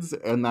words,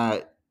 and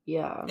that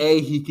Yeah.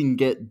 He can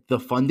get the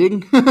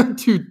funding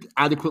to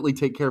adequately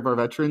take care of our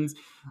veterans.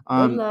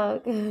 Good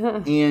luck.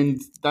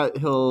 And that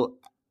he'll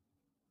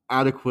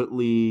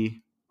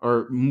adequately,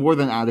 or more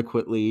than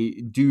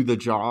adequately, do the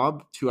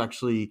job to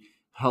actually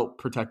help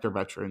protect our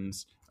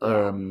veterans.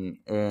 Yeah.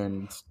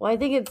 And well, I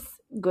think it's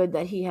good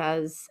that he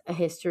has a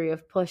history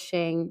of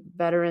pushing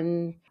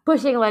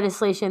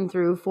legislation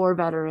through for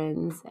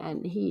veterans,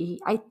 and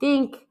I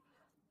think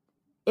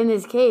in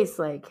this case,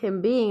 like,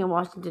 him being a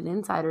Washington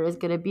insider is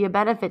going to be a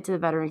benefit to the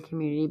veteran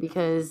community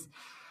because,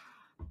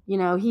 you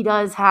know, he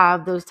does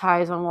have those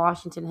ties on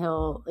Washington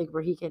Hill, like,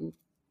 where he can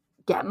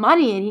get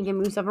money and he can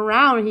move stuff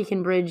around and he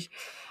can bridge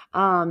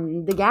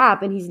the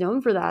gap, and he's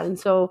known for that. And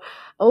so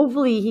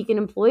hopefully he can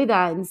employ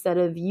that instead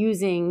of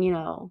using, you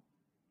know,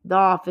 the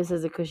office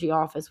as a cushy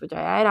office, which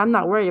I'm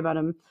not worried about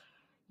him,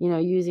 you know,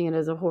 using it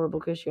as a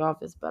horrible cushy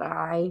office. But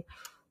I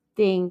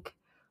think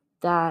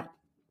that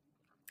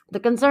the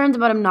concerns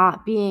about him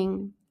not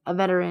being a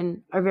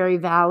veteran are very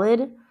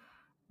valid,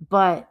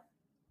 but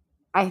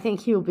I think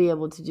he'll be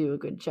able to do a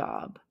good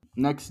job.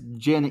 Next,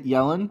 Janet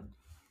Yellen,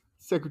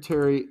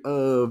 Secretary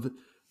of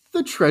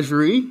the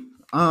Treasury.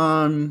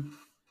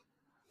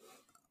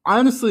 I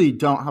honestly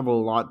don't have a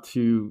lot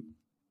to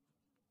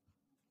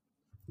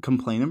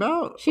complain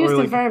about. She was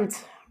confirmed,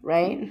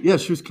 right? Yeah,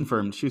 she was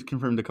confirmed. She was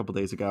confirmed a couple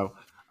days ago.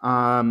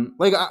 I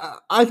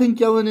think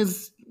Yellen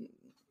is.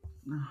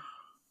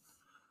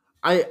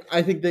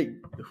 I think that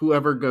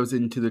whoever goes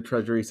into the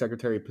Treasury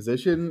Secretary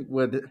position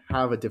would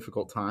have a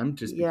difficult time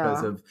just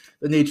because of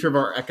the nature of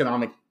our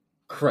economic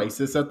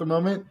crisis at the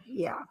moment.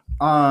 Yeah.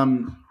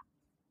 I'm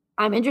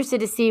interested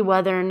to see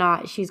whether or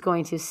not she's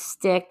going to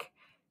stick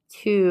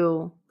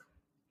to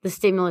the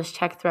stimulus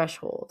check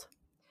threshold.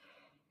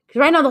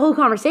 Because right now the whole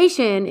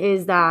conversation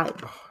is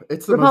that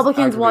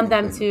Republicans want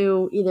them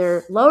to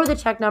either lower the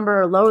check number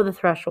or lower the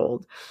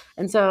threshold.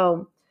 And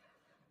so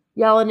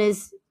Yellen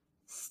is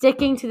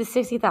sticking to the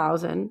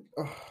 $60,000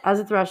 as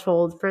a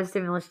threshold for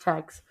stimulus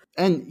checks.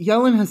 And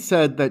Yellen has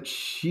said that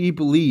she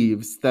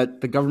believes that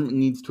the government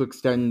needs to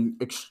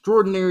extend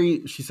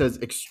extraordinary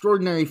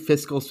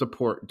fiscal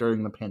support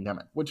during the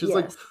pandemic, which is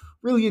like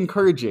really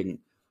encouraging.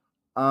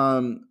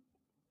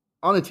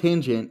 On a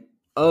tangent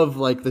of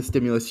like the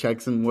stimulus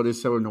checks and what is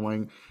so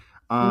annoying,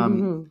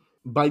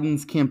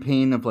 Biden's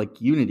campaign of like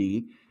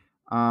unity,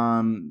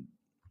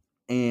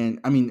 and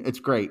I mean, it's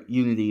great.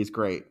 Unity is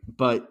great.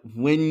 But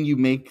when you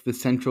make the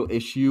central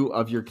issue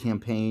of your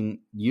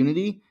campaign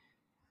unity,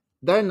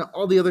 then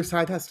all the other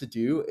side has to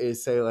do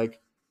is say,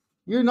 like,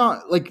 you're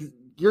not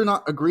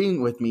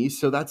agreeing with me.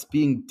 So that's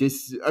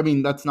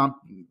that's not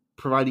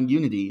providing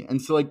unity.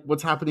 And so, like,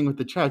 what's happening with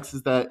the checks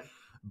is that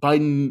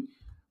Biden's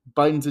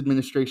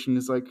administration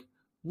is like,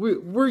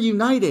 we're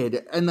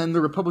united. And then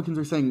the Republicans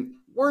are saying,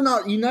 we're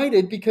not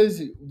united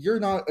because you're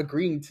not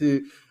agreeing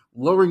to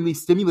lowering these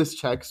stimulus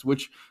checks,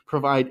 which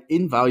provide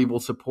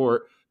invaluable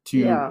support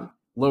to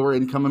lower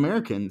income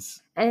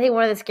Americans. And I think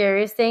one of the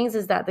scariest things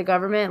is that the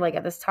government, like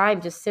at this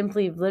time, just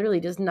simply literally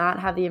does not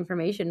have the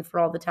information for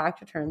all the tax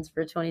returns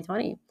for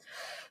 2020.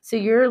 So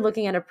you're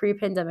looking at a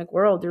pre-pandemic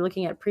world, you're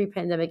looking at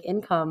pre-pandemic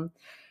income,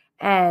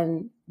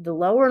 and the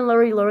lower and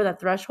lower you lower that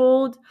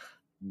threshold,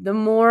 the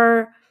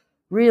more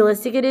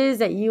realistic it is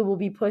that you will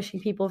be pushing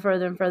people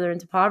further and further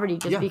into poverty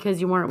just because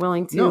you weren't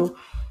willing to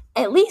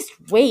at least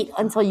wait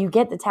until you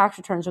get the tax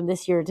returns from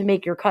this year to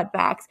make your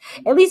cutbacks.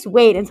 At least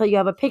wait until you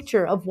have a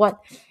picture of what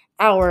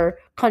our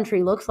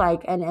country looks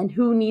like and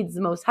who needs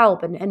the most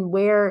help and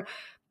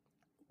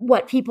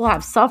what people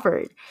have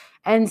suffered.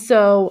 And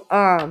so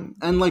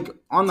and like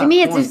on that to me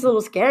point, it's just a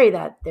little scary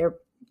that they're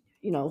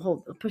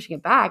pushing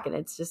it back, and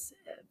it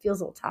feels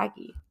a little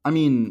tacky. I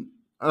mean,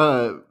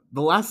 the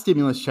last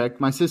stimulus check,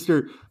 my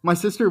sister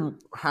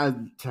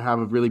had to have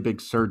a really big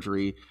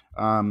surgery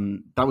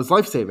that was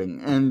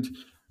life-saving, and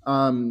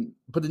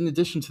but in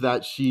addition to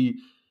that, she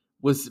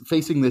was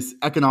facing this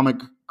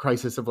economic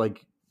crisis of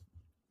like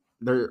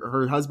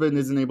her husband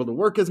isn't able to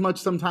work as much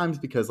sometimes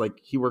because like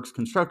he works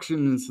construction,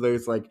 and so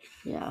there's like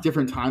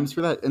different times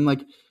for that, and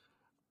like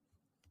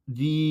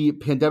the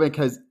pandemic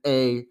has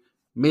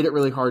made it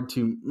really hard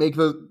to make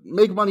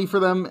money for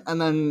them, and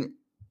then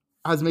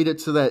has made it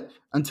so that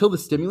until the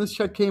stimulus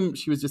check came,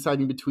 she was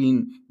deciding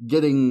between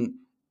getting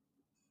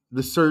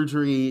the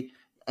surgery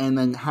and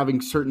then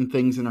having certain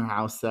things in her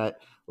house that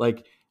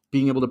like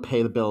being able to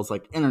pay the bills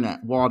like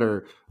internet,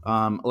 water,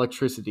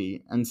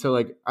 electricity. And so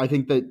like I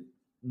think that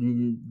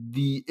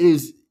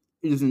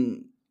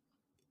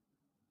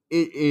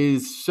it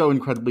is so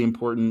incredibly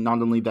important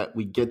not only that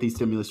we get these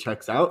stimulus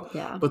checks out,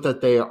 but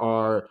that they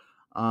are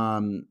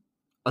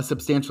a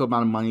substantial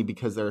amount of money,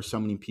 because there are so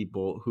many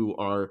people who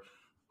are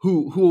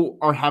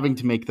having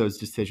to make those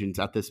decisions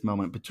at this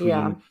moment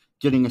between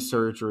getting a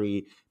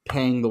surgery,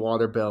 paying the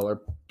water bill,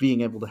 or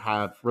being able to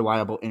have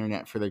reliable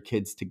internet for their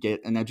kids to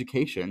get an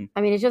education.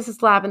 I mean, it's just a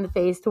slap in the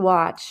face to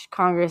watch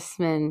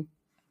congressmen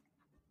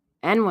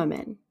and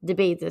women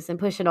debate this and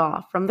push it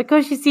off from the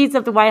cushy seats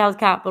of the White House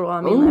Capitol.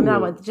 I mean, I'm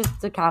not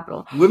just the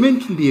Capitol. Women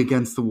can be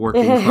against the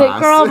working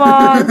class. Girl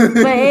boss. But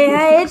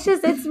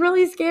it's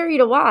really scary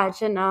to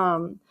watch. And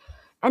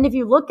And if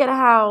you look at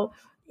how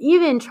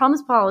even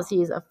Trump's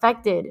policies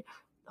affected,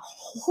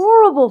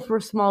 horrible for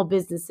small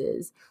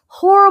businesses,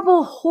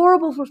 horrible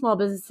for small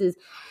businesses,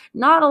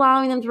 not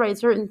allowing them to write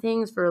certain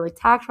things for like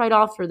tax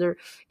write-offs for their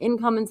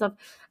income and stuff.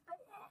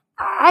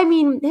 I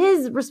mean,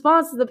 his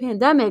response to the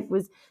pandemic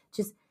was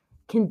just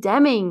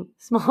condemning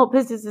small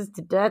businesses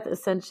to death,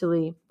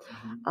 essentially.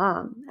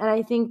 And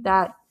I think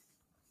that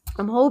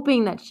I'm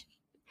hoping that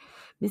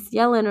Miss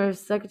Yellen or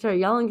Secretary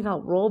Yellen can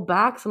help roll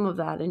back some of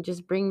that and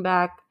just bring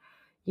back,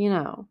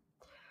 but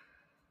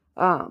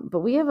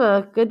we have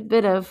a good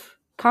bit of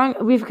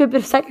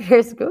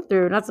secretaries to go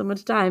through, not so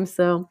much time.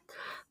 So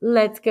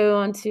let's go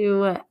on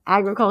to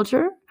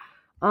agriculture.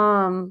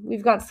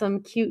 We've got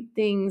some cute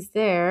things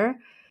there.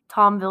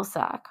 Tom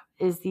Vilsack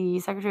is the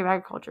Secretary of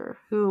Agriculture,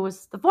 who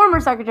was the former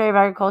Secretary of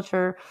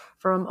Agriculture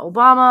from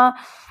Obama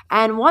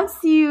and wants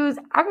to use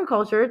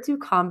agriculture to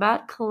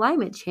combat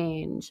climate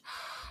change.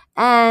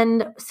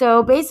 And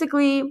so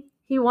basically,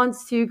 he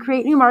wants to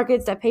create new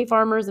markets that pay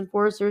farmers and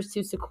foresters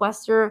to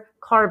sequester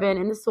carbon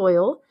in the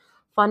soil,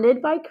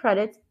 funded by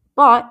credits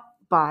bought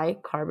by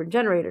carbon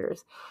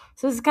generators.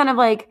 So this is kind of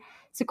like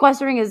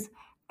sequestering is,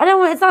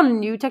 it's not a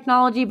new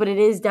technology, but it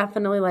is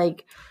definitely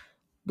like,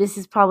 this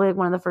is probably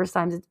one of the first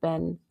times it's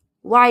been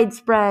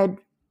widespread,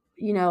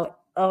 a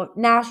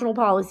national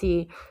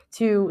policy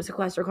to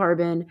sequester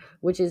carbon,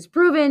 which is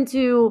proven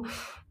to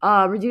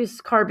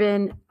reduce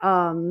carbon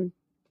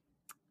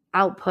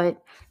output.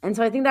 And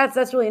so I think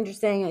that's really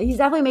interesting. He's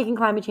definitely making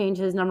climate change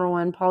his number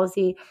one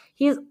policy.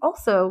 He is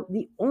also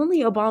the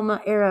only Obama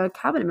era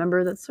cabinet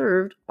member that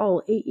served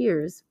all 8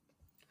 years.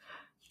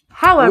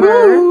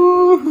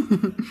 However,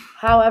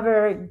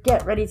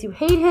 get ready to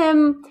hate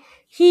him.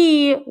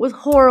 He was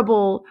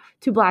horrible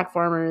to Black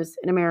farmers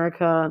in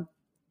America.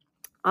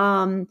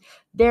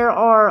 There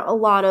are a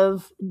lot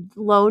of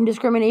loan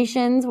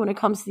discriminations when it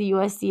comes to the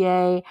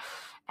USDA,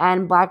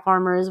 and Black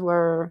farmers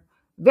were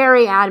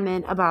very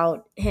adamant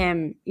about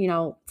him,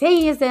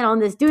 taking a stand on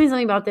this, doing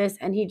something about this,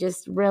 and he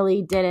just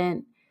really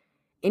didn't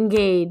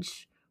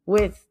engage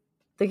with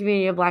the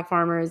community of Black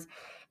farmers.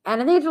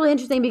 And I think it's really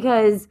interesting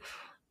because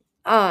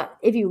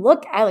if you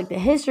look at like the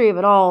history of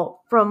it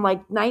all, from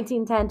like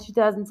 1910 to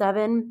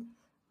 2007,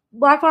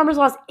 Black farmers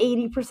lost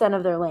 80%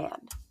 of their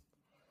land.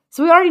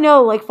 So we already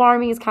know like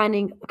farming is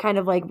kind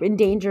of like in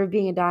danger of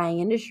being a dying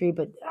industry,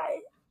 but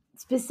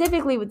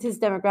specifically with his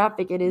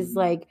demographic, it is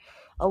like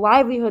a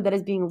livelihood that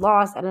is being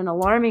lost at an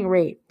alarming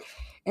rate.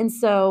 And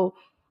so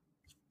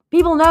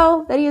people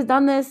know that he has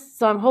done this,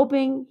 so I'm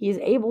hoping he is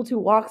able to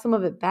walk some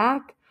of it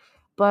back.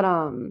 But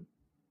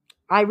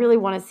I really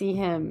want to see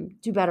him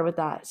do better with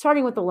that,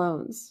 starting with the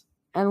loans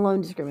and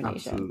loan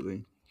discrimination.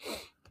 Absolutely.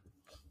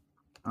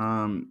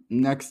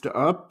 Next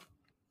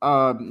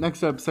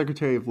up,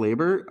 Secretary of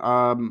Labor.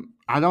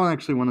 I don't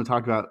actually want to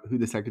talk about who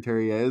the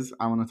secretary is.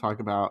 I want to talk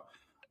about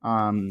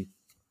Biden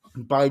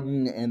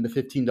and the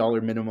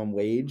 $15 minimum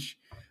wage.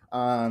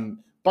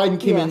 Biden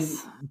came in.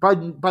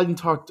 Biden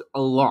talked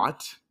a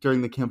lot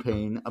during the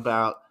campaign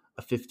about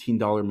a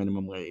 $15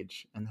 minimum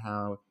wage and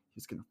how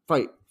he's going to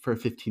fight for a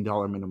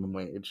 $15 minimum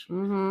wage.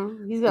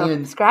 Mm-hmm. He's going to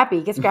get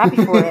scrappy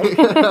for it.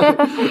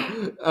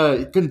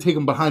 Going to take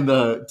him behind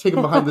the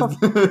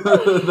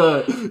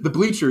the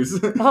bleachers.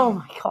 Oh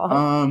my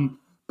god!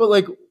 But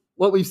like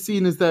what we've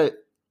seen is that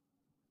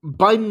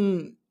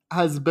Biden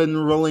has been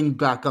rolling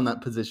back on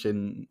that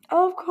position.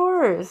 Of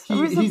course.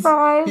 Are we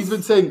surprised? He's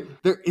been saying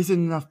there isn't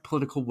enough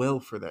political will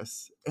for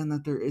this, and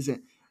that there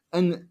isn't.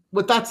 And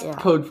what that's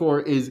code for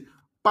is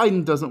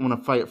Biden doesn't want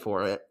to fight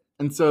for it.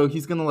 And so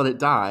he's going to let it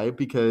die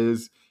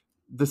because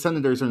the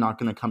senators are not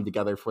going to come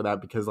together for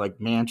that, because like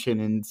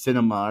Manchin and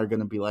Sinema are going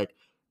to be like,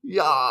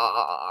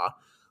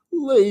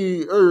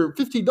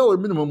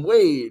 $15 minimum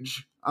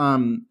wage.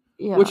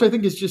 Which I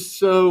think is just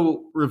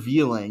so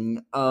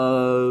revealing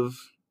of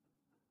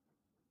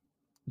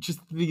just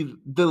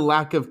the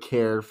lack of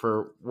care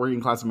for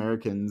working class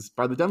Americans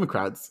by the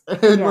Democrats.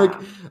 And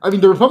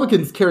the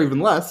Republicans care even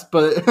less,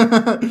 but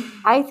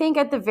I think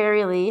at the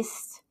very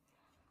least,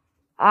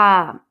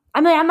 I'm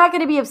not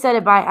going to be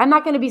I'm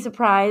not going to be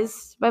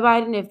surprised by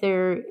Biden if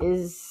there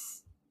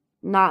is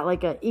not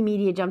like an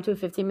immediate jump to a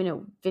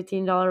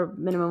 $15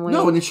 minimum wage.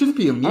 No, and it shouldn't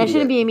be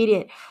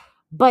immediate.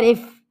 But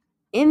if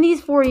in these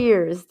 4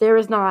 years there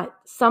is not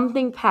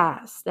something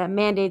passed that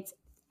mandates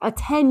a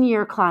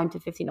 10-year climb to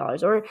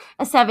 $15 or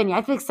a 7-year,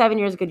 I think 7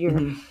 years is a good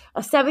year,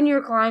 a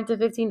 7-year climb to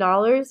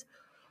 $15,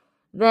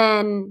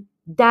 then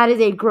that is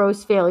a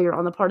gross failure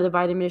on the part of the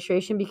Biden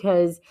administration,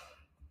 because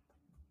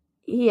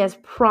he has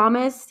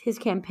promised his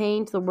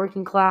campaign to the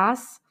working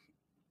class.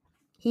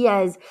 He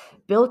has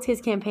built his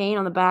campaign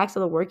on the backs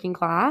of the working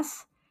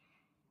class.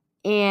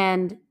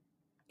 And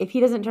if he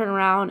doesn't turn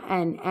around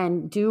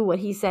and do what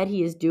he said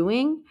he is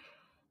doing,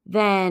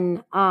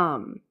 then I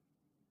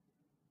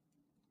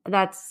think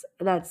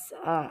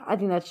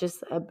that's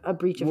just a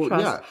breach of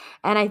trust. Yeah.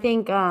 And I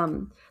think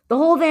the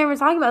whole thing we're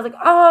talking about is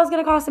like, it's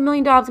going to cost 1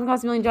 million jobs. It's going to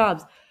cost 1 million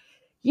jobs.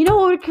 You know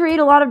what would create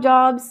a lot of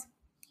jobs?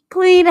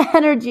 Clean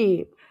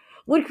energy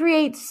would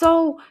create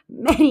so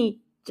many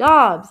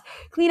Jobs.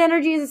 Clean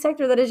energy is a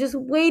sector that is just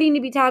waiting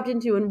to be tapped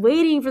into and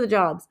waiting for the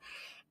jobs.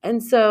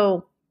 And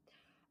so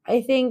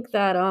I think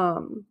that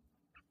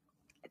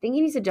he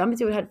needs to jump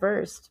into it head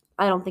first.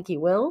 I don't think he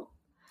will.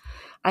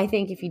 I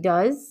think if he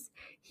does,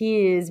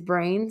 his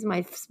brains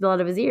might spill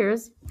out of his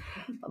ears.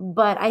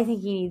 But I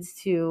think he needs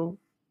to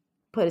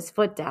put his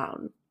foot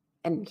down.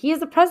 And he is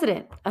the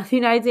president of the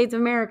United States of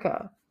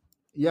America.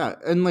 Yeah,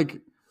 and like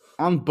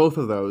on both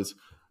of those,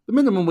 the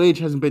minimum wage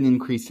hasn't been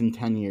increased in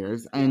 10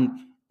 years. And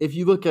if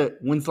you look at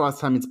when's the last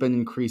time it's been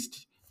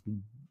increased,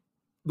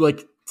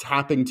 like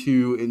tapping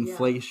to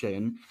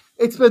inflation,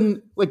 it's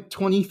been like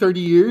 20, 30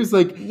 years.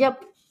 Like,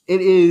 yep.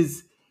 It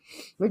is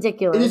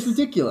ridiculous. It is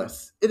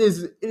ridiculous. It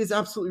is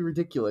absolutely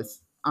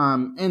ridiculous.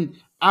 And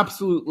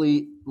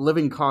absolutely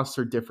living costs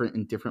are different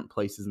in different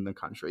places in the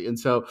country. And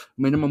so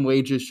minimum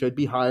wages should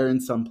be higher in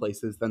some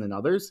places than in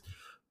others.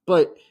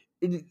 But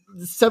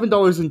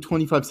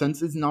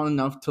 $7.25 is not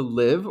enough to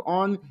live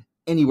on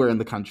anywhere in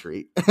the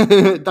country.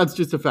 That's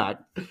just a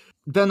fact.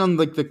 Then on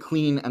like the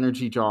clean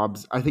energy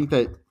jobs, I think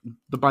that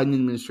the Biden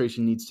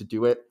administration needs to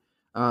do it.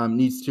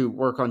 Needs to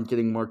work on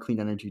getting more clean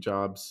energy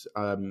jobs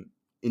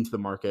into the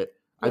market.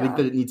 Yeah. I think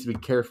that it needs to be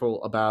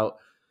careful about,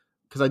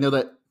 because I know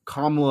that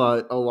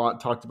Kamala a lot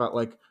talked about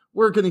like,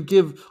 we're going to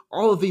give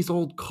all of these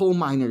old coal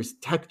miners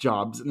tech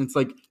jobs. And it's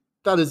like,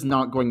 that is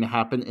not going to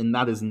happen. And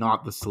that is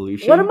not the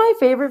solution. One of my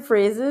favorite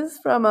phrases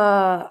from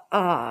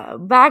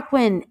back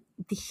when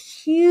the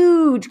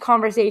huge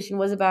conversation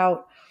was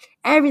about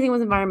everything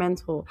was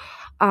environmental.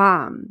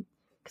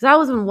 Because that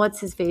was when what's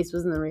his face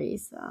was in the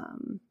race.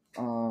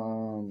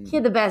 He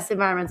had the best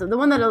environmental. The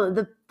one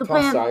that the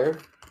plan.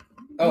 Steyer?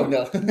 Oh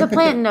no. the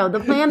plan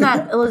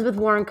that Elizabeth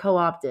Warren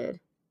co-opted.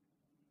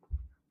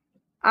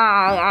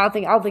 I'll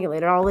think it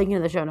later. I'll link it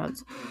in the show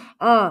notes.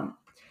 And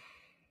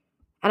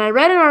I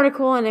read an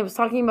article and it was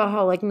talking about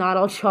how like not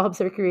all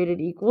jobs are created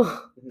equal,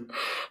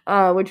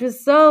 which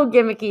was so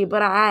gimmicky.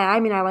 But I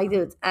mean I liked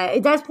it.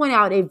 It does point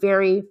out a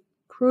very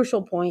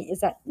crucial point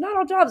is that not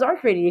all jobs are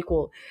created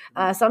equal.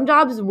 Some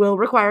jobs will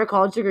require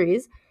college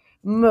degrees.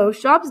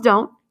 Most jobs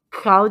don't.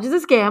 College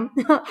is a scam.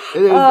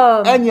 It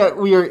is, and yet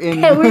we are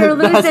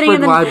literally sitting in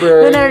the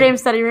Notre Dame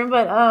study room.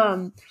 But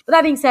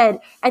that being said,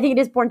 I think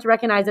it is important to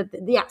recognize that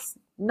yes,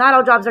 not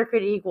all jobs are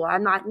created equal.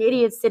 I'm not an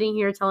idiot sitting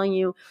here telling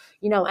you,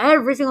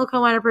 every single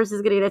coal miner person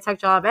is going to get a tech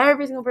job.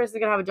 Every single person is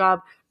going to have a job.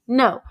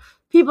 No,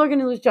 people are going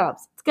to lose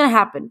jobs. It's going to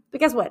happen.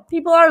 But guess what?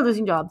 People are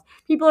losing jobs.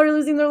 People are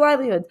losing their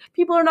livelihoods.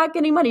 People are not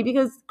getting money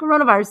because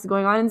coronavirus is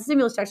going on and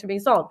stimulus checks are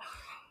being sold.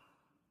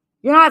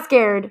 You're not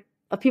scared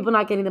of people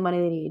not getting the money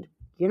they need.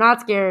 You're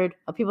not scared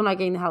of people not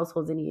getting the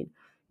households they need.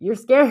 You're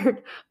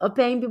scared of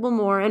paying people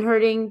more and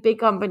hurting big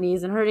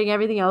companies and hurting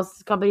everything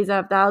else, companies that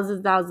have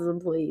thousands of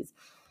employees.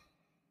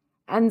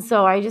 And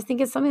so I just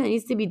think it's something that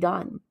needs to be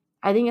done.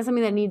 I think it's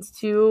something that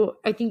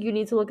I think you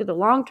need to look at the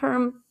long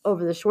term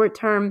over the short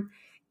term.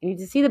 You need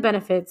to see the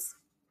benefits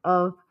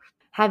of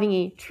having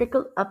a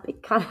trickle-up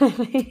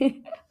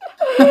economy.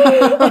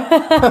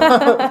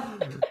 That's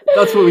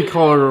what we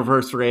call a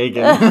reverse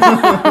Reagan.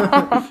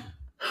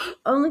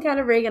 Only kind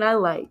of Reagan I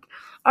like.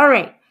 All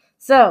right,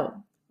 so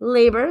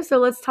labor. So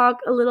let's talk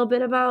a little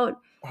bit about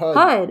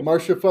HUD.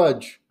 Marcia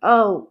Fudge.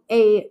 Oh,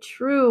 a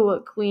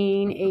true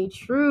queen, a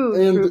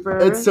true trooper.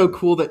 It's so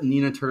cool that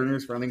Nina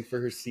Turner's running for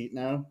her seat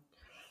now.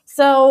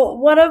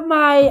 So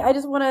I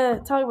just want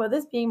to talk about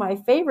this being my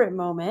favorite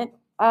moment.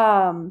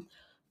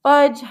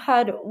 Fudge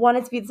had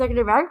wanted to be the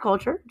Secretary of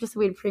Agriculture, just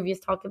we had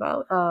previously talked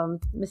about,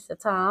 Mr.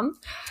 Tom.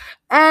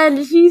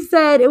 And she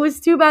said it was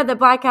too bad that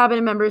Black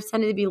cabinet members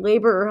tended to be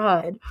Labor or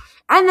HUD.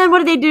 And then what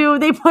did they do?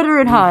 They put her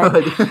in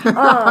HUD.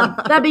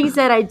 That being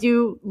said, I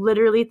do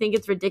literally think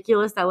it's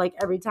ridiculous that like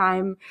every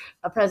time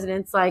a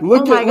president's like,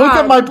 look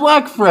at my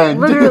black friend.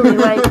 Literally,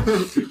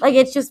 like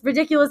it's just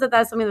ridiculous that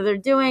that's something that they're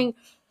doing.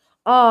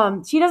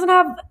 She doesn't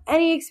have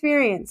any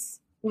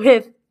experience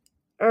with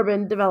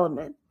urban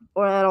development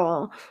or at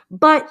all,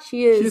 but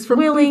she's from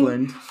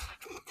willing.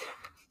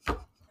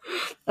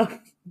 Cleveland.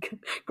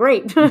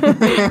 Great.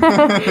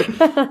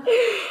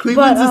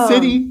 Cleveland's a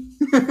city.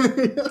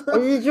 This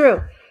is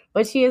true.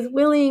 But she is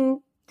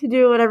willing to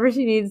do whatever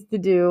she needs to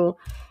do.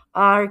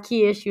 Her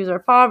key issues are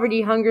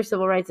poverty, hunger,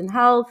 civil rights, and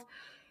health.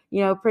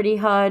 Pretty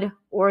HUD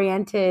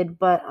oriented,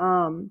 but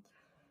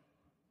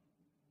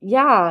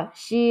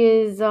she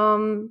is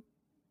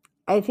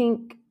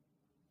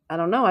I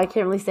don't know. I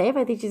can't really say if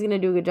I think she's going to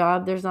do a good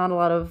job. There's not a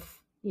lot of,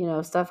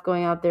 stuff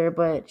going out there,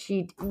 but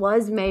she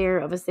was mayor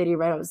of a city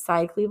right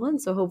outside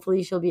Cleveland. So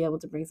hopefully she'll be able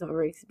to bring some of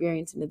her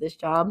experience into this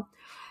job.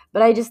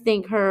 But I just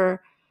think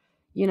her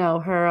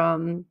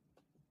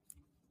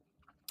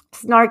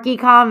snarky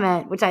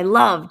comment, which I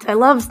loved. I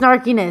love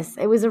snarkiness.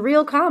 It was a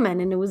real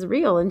comment and it was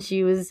real. And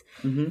she was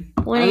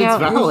pointing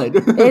out. It's valid.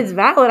 It's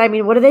valid. I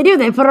mean, what do? They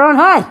put her on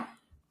HUD.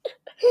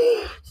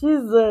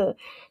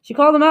 She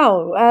called them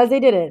out as they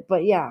did it.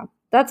 But yeah.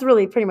 That's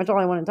really pretty much all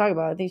I want to talk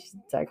about. I think she's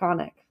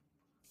iconic.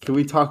 Can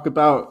we talk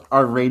about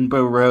our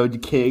Rainbow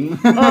Road king?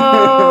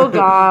 Oh,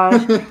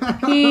 gosh.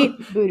 Pete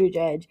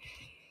Buttigieg.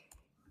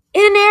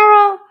 In an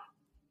era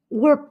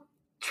where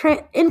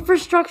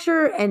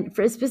infrastructure and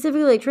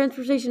specifically like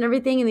transportation and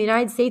everything in the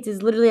United States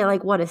is literally at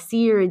like what, a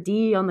C or a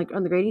D on the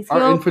grading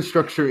scale. Our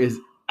infrastructure is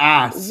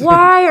ass.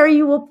 Why are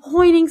you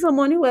appointing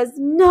someone who has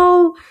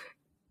no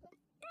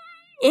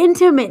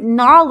intimate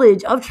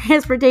knowledge of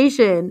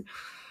transportation?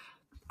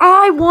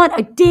 I want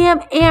a damn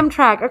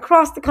Amtrak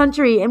across the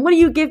country, and what do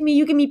you give me?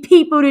 You give me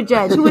Pete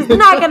Buttigieg, who is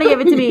not going to give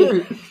it to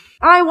me.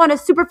 I want a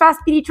super fast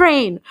speedy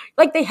train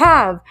like they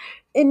have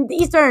in the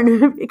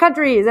Eastern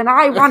countries, and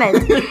I want it.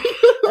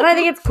 And I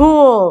think it's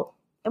cool.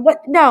 And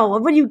what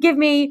do you give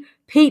me?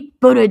 Pete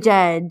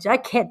Buttigieg. I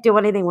can't do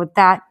anything with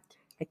that.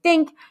 I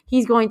think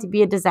he's going to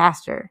be a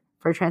disaster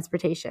for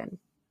transportation.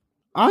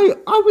 I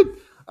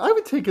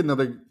would take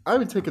another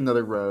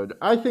road.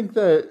 I think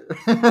that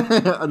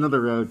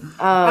another road.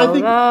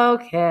 Oh,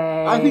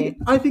 okay.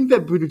 I think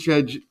that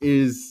Buttigieg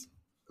is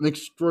an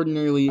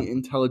extraordinarily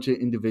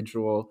intelligent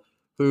individual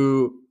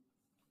who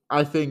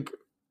I think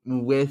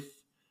with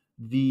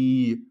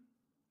the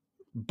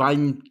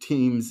Biden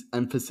team's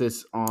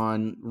emphasis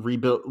on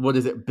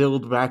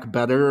build back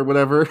better or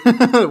whatever,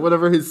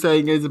 whatever his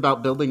saying is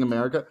about building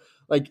America.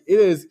 Like it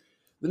is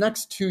the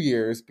next 2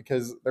 years,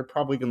 because they're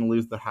probably going to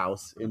lose the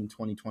House in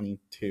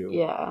 2022.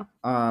 Yeah.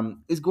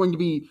 Is going to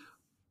be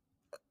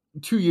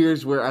 2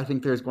 years where I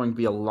think there's going to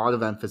be a lot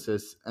of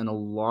emphasis and a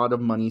lot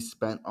of money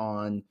spent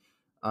on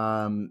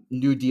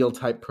New Deal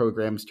type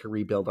programs to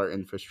rebuild our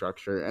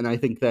infrastructure. And I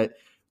think that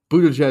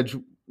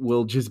Buttigieg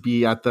will just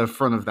be at the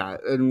front of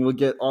that and will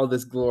get all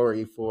this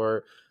glory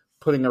for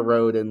putting a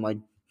road and like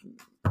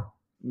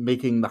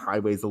making the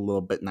highways a little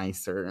bit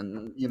nicer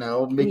and,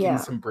 making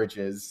some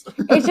bridges.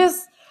 It's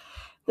just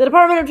the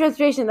Department of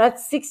Transportation,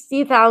 that's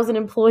 60,000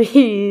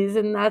 employees,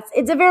 and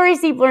it's a very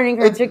steep learning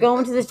curve to go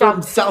into this job.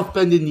 From South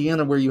Bend,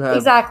 Indiana, where you have...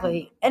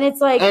 Exactly. And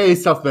it's like... Hey,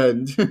 South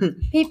Bend.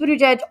 Pete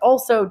Buttigieg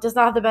also does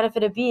not have the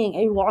benefit of being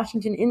a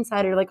Washington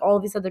insider like all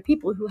these other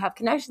people who have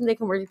connections they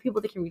can work with, people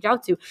they can reach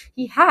out to.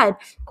 He had,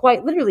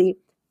 quite literally,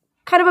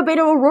 kind of a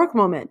Beto O'Rourke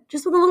moment,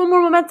 just with a little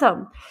more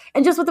momentum,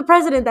 and just with the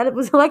president that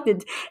was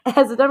elected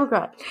as a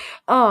Democrat.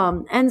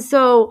 And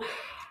so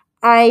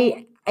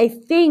I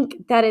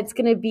think that it's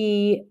going to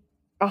be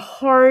a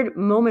hard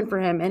moment for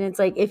him. And it's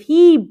like, if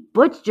he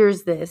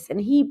butchers this and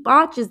he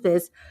botches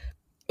this,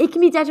 it can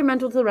be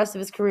detrimental to the rest of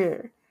his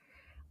career.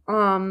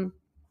 I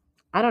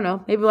don't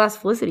know. Maybe we'll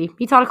ask Felicity.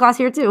 He taught a class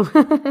here too.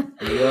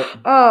 Yep.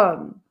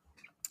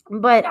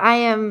 But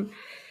I'm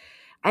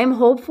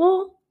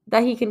hopeful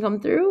that he can come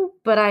through,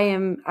 but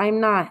I'm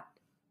not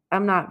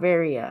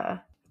very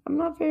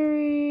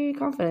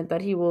confident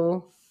that he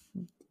will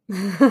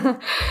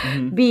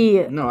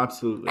be. No,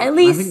 absolutely. At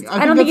least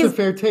I think that's a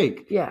fair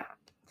take. Yeah.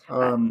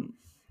 I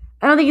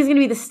don't think he's going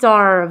to be the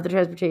star of the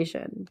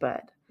transportation,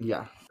 but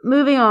yeah.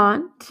 Moving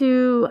on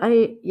to, I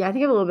think I have a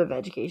little bit of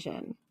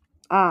education.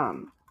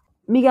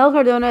 Miguel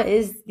Cardona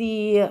is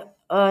the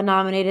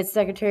nominated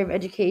Secretary of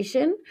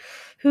Education,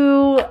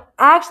 who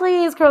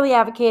actually is currently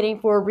advocating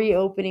for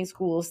reopening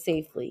schools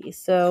safely.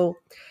 So,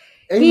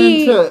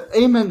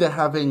 amen to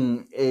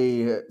having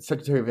a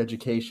Secretary of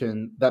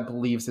Education that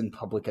believes in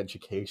public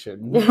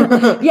education.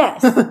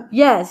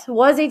 Yes.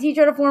 Was a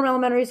teacher at a Forum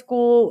elementary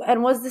school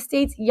and was the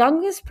state's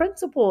youngest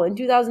principal in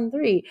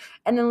 2003,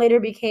 and then later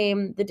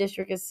became the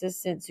district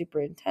assistant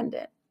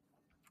superintendent.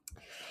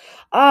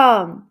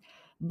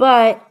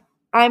 But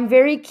I'm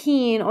very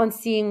keen on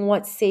seeing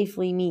what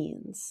safely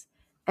means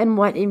and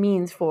what it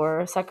means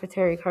for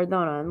Secretary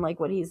Cardona and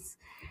like what he's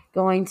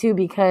going to,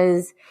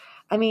 because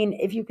I mean,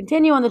 if you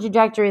continue on the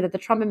trajectory that the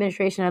Trump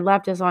administration had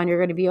left us on, you're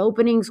going to be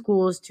opening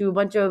schools to a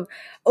bunch of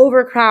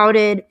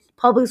overcrowded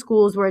public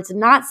schools where it's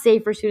not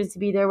safe for students to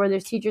be there, where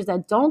there's teachers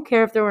that don't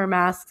care if they wear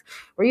masks,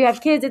 where you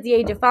have kids at the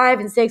age of 5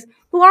 and 6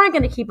 who aren't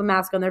going to keep a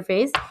mask on their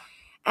face,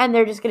 and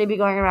they're just going to be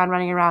going around,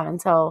 running around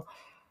until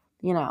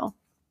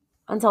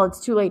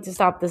it's too late to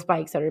stop the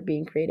spikes that are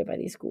being created by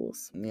these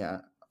schools. Yeah,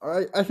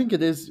 I think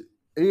it is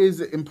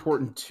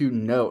important to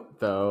note,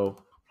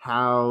 though,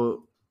 how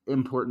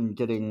important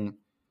getting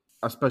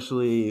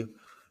especially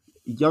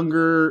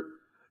younger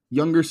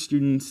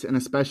students and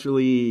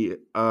especially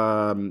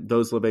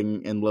those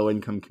living in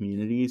low-income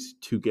communities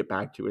to get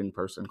back to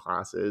in-person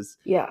classes.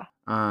 Yeah.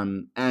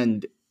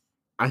 And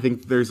I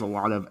think there's a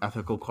lot of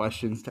ethical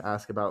questions to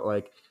ask about,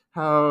 like,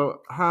 how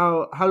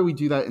do we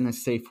do that in a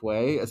safe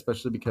way,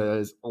 especially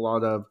because a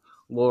lot of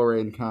lower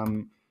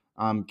income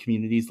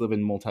communities live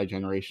in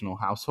multi-generational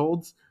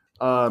households.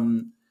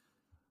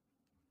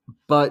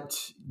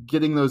 But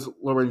getting those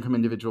lower income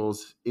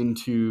individuals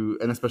into,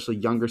 and especially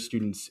younger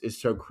students, is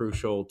so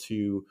crucial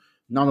to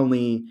not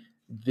only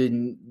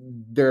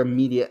their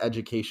immediate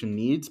education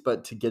needs,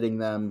 but to getting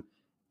them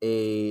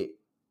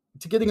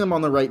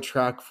on the right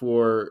track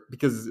for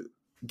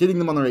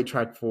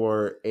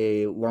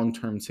a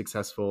long-term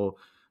successful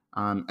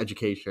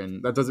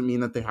education. That doesn't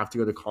mean that they have to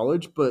go to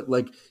college, but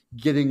like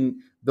getting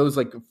those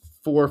like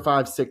 4,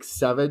 5, 6,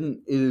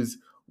 7 is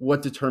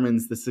what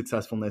determines the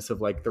successfulness of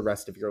like the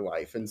rest of your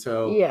life. And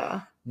so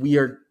we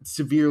are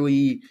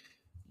severely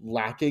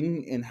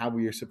lacking in how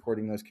we are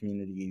supporting those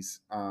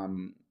communities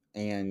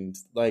And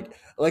like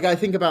I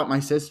think about my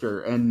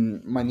sister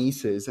and my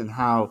nieces and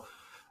how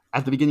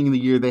at the beginning of the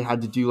year they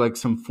had to do like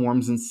some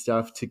forms and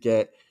stuff to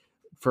get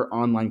for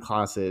online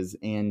classes.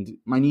 And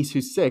my niece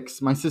who's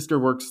 6, my sister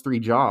works 3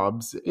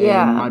 jobs, and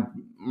Yeah.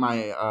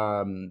 my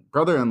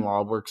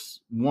brother-in-law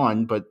works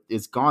 1 but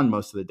is gone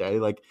most of the day.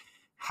 Like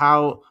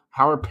how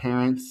are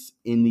parents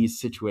in these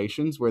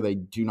situations where they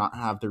do not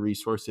have the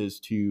resources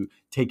to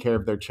take care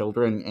of their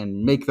children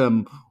and make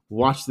them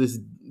watch this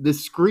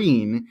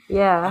screen?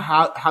 Yeah.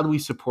 How do we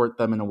support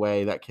them in a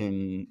way that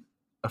can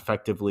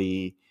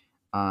effectively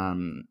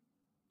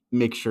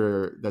make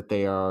sure that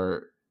they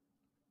are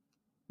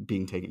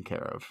being taken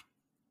care of?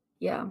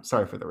 Yeah.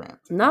 Sorry for the rant.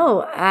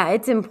 No,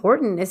 it's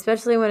important,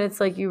 especially when it's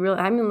like you really,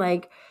 I mean,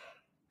 like,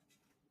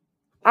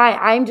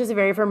 I'm just a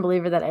very firm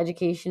believer that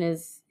education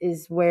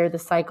is where the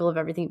cycle of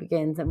everything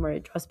begins and where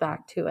it draws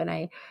back to. And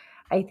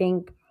I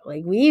think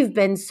like we've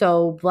been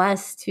so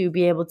blessed to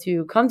be able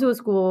to come to a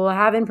school,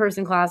 have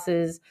in-person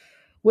classes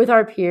with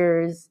our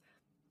peers.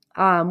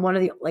 One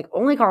of the like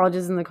only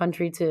colleges in the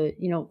country to,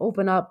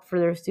 open up for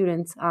their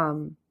students.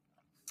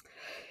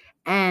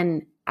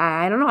 And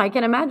I don't know, I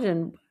can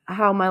imagine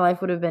how my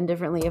life would have been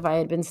differently if I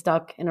had been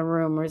stuck in a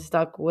room or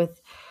stuck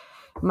with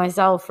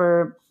myself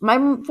for my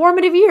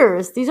formative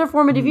years. These are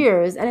formative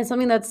years, and it's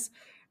something that's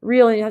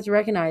real and you have to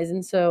recognize.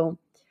 And so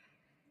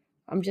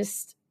I'm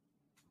just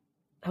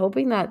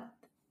hoping that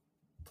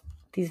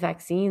these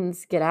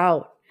vaccines get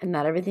out and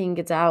that everything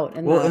gets out.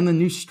 And and the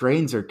new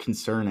strains are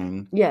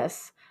concerning.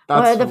 Yes.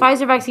 The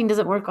Pfizer vaccine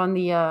doesn't work on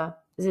the,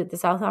 is it the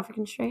South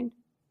African strain?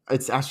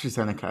 It's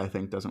AstraZeneca, I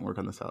think, doesn't work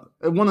on the South.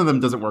 One of them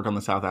doesn't work on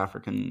the South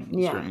African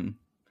strain.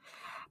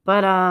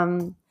 But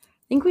I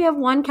think we have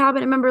one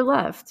cabinet member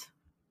left,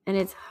 and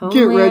it's Homeland.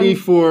 Get ready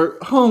for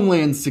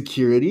Homeland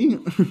Security.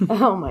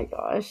 Oh my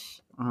gosh.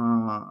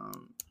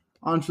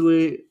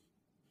 Anjali,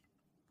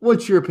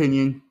 what's your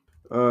opinion?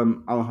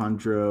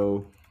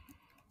 Alejandro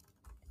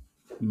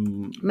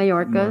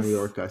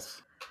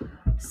Mayorkas.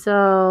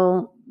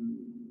 So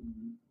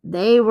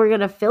they were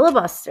going to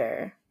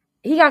filibuster.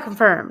 He got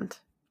confirmed,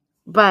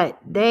 but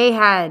they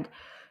had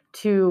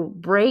to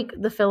break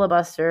the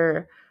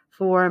filibuster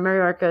for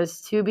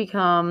Mayorkas to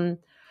become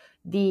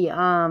the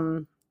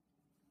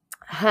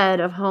head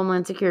of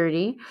Homeland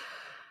Security.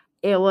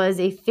 It was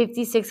a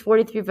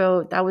 56-43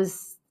 vote. That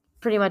was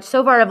pretty much,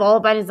 so far of all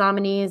of Biden's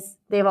nominees,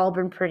 they've all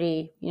been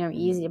pretty,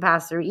 easy to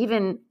pass through,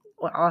 even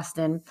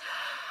Austin.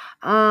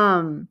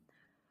 But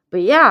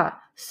yeah,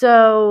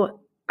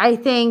 so I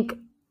think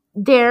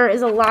there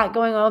is a lot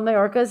going on with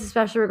Mayorkas,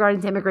 especially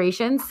regarding to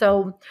immigration.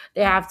 So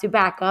they have to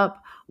back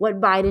up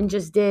what Biden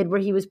just did, where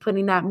he was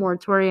putting that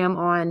moratorium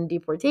on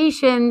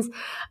deportations.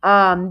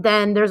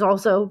 Then there's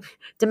also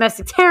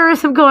domestic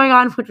terrorism going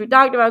on, which we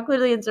talked about,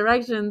 clearly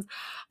insurrections.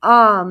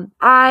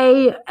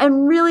 I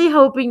am really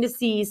hoping to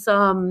see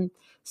some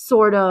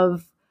sort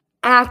of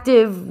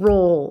active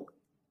role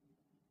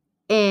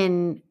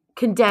in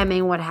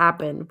condemning what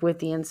happened with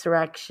the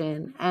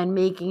insurrection and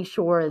making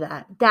sure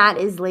that that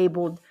is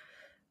labeled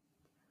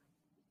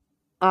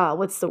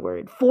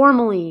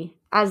formally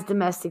as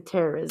domestic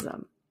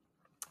terrorism.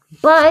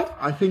 But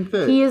I think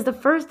that he is the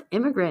first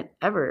immigrant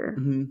ever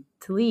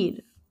to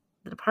lead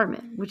the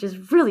department, which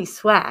is really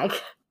swag.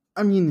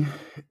 I mean,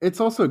 it's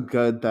also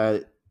good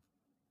that,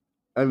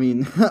 I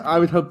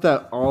would hope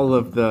that all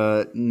of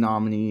the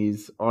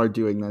nominees are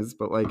doing this,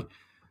 but like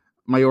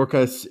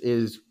Mayorkas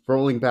is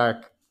rolling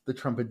back the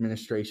Trump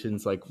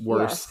administration's like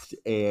worst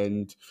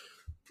and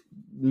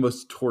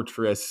most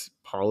torturous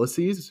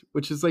policies,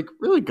 which is like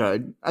really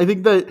good. I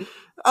think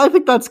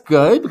that's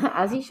good.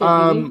 As he should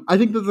be. I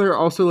think that there are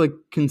also like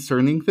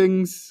concerning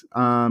things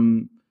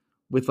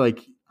with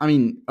like,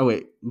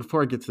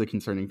 before I get to the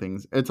concerning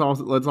things, let's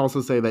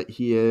also say that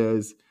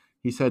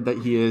he said that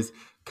he is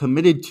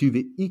committed to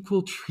the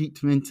equal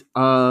treatment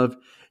of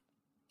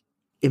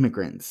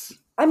immigrants.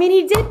 I mean,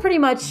 he did pretty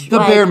much the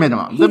bare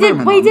minimum. He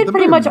did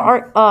pretty much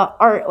art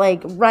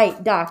like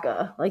right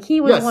DACA. Like he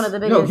was one of the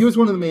biggest. No, he was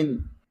one of the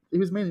main. He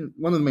was one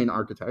of the main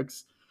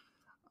architects.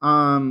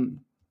 I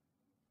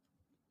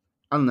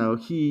don't know.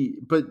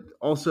 But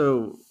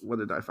also, what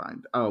did I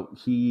find? Oh,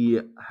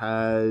 he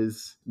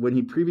has, when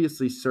he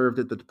previously served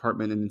at the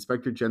department, an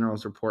inspector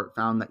general's report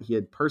found that he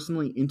had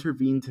personally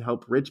intervened to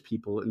help rich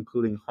people,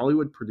 including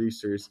Hollywood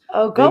producers,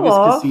 Vegas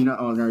casino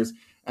owners,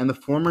 and the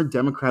former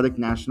Democratic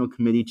National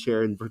Committee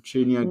chair in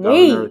Virginia,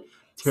 Governor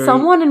Terry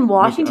someone in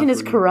Washington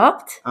is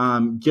corrupt?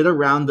 Get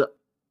around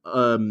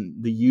the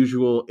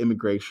usual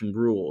immigration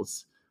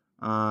rules.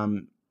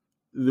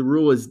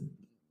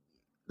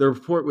 The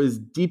report was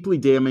deeply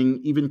damning,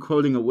 even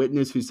quoting a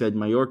witness who said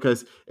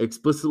Mayorkas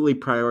explicitly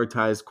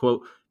prioritized,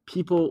 quote,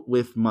 people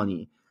with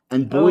money,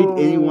 and bullied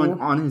anyone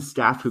on his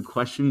staff who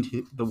questioned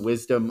the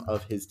wisdom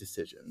of his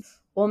decisions.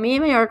 Well, me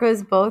and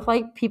Mayorkas both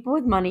like people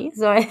with money,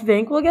 so I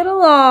think we'll get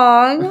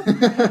along.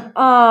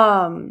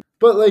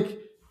 But like,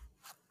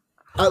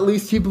 at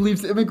least he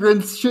believes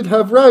immigrants should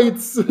have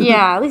rights.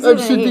 Yeah, at least and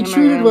should be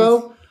treated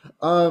well.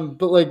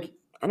 But like,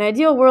 in an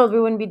ideal world, we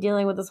wouldn't be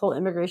dealing with this whole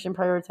immigration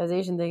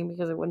prioritization thing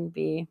because it wouldn't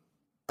be.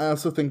 I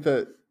also think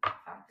that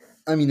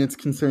I mean, it's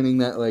concerning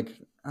that, like,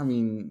 I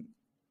mean,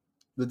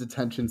 the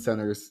detention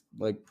centers,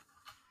 like,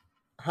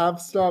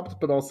 have stopped,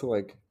 but also,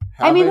 like,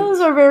 I mean, haven't.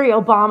 those are very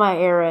Obama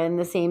era in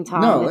the same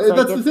time. No, It's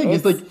that's the thing.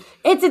 It's like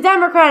it's a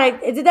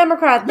Democrat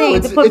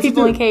thing to put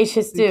people in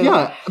cages too.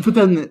 Yeah, but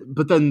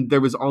then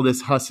there was all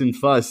this fuss and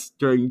fuss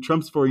during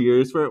Trump's 4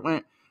 years where it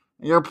went,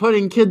 you're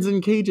putting kids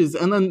in cages,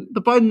 and then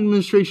the Biden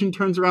administration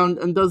turns around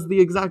and does the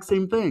exact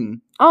same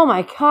thing. Oh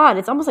my God!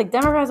 It's almost like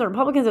Democrats and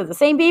Republicans are the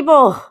same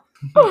people.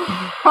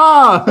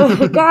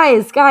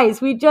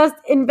 guys, we just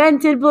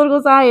invented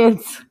political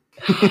science.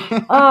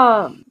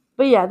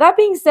 But yeah, that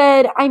being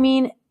said, I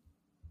mean,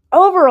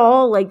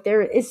 overall, like,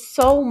 there is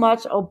so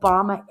much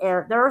Obama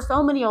era. There are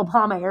so many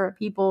Obama era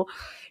people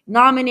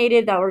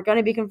nominated that were going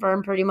to be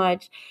confirmed pretty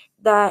much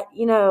that,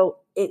 you know,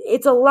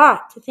 it's a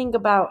lot to think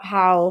about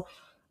how,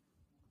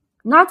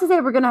 not to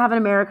say we're going to have an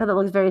America that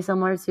looks very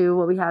similar to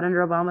what we had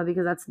under Obama,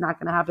 because that's not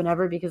going to happen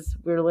ever, because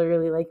we're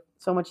literally, like,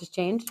 so much has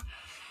changed.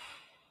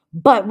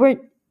 But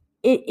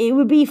it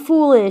would be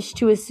foolish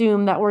to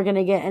assume that we're going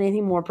to get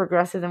anything more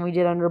progressive than we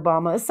did under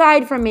Obama,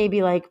 aside from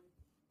maybe, like,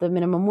 the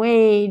minimum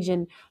wage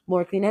and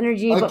more clean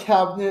energy. A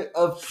cabinet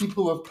of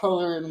people of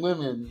color and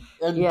women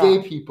and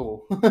gay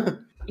people.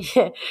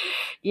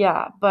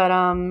 Yeah, but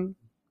I'm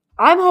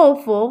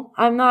hopeful.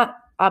 I'm not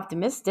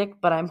optimistic,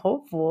 but I'm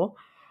hopeful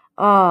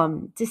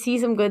to see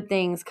some good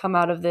things come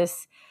out of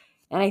this.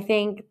 And I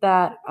think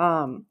that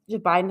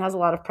Biden has a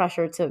lot of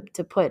pressure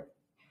to put,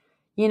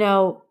 you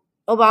know,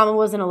 Obama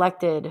wasn't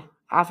elected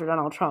after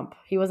Donald Trump.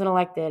 He wasn't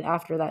elected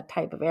after that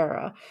type of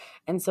era.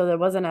 And so there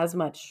wasn't as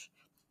much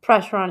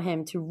pressure on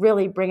him to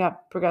really bring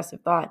up progressive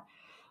thought.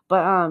 But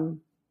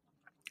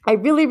I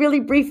really, really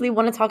briefly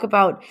want to talk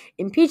about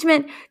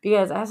impeachment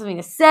because I have something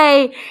to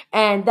say,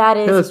 and that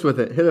is, hit us with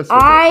it.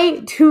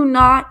 I do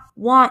not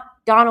want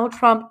Donald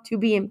Trump to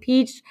be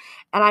impeached,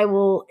 and I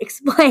will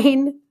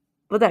explain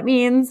what that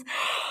means.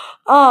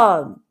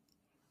 I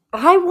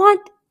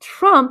want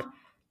Trump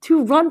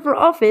to run for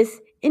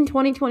office in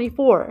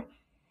 2024.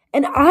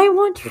 And I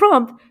want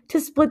Trump to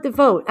split the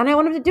vote. And I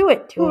want him to do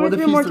it two or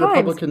three more times. What if he's the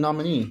Republican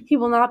nominee? He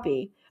will not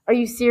be. Are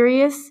you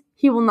serious?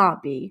 He will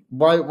not be.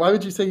 Why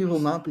would you say he will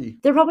not be?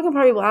 The Republican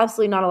Party will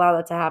absolutely not allow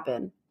that to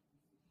happen.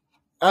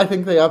 I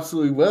think they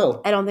absolutely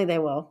will. I don't think they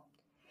will.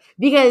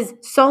 Because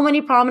so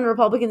many prominent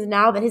Republicans,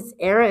 now that his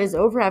era is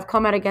over, have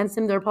come out against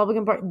him. The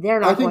Republican Party,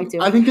 they're not going to.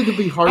 I think it would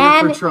be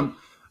harder for Trump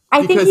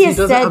because he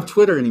doesn't have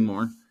Twitter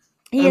anymore.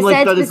 He has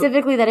said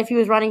specifically that if he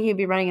was running, he'd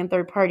be running in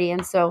third party.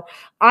 And so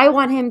I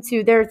want him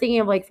to, they're thinking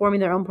of, like, forming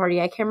their own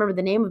party. I can't remember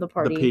the name of the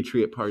party. The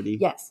Patriot Party.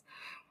 Yes.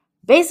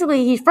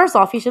 Basically, first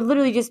off, he should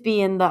literally just be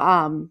in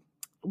the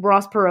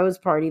Ross Perot's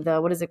party,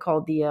 what is it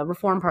called? The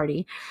Reform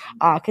Party.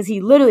 Because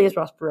he literally is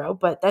Ross Perot,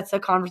 but that's a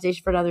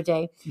conversation for another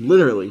day.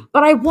 Literally.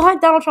 But I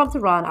want Donald Trump to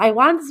run. I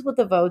want him to split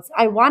the votes.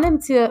 I want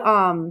him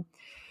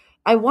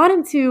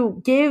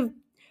to give,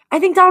 I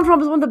think Donald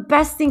Trump is one of the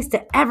best things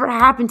to ever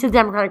happen to the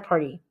Democratic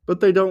Party. But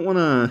they don't want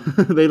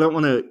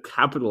to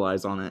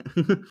capitalize on it.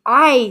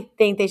 I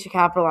think they should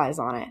capitalize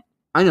on it.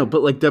 I know,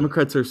 but, like,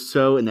 Democrats are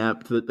so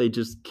inept that they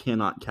just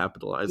cannot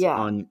capitalize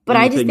on. But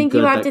I just think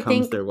you have to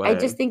think. I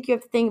just think you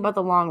have to think about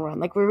the long run.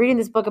 Like, we're reading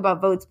this book about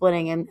vote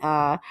splitting, and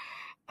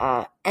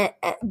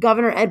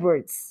Governor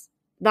Edwards,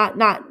 not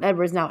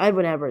Edwards now,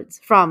 Edwin Edwards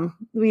from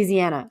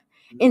Louisiana,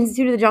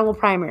 instituted the jungle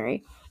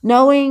primary,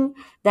 knowing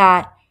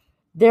that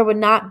there would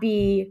not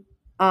be,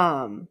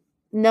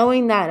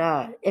 knowing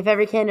that if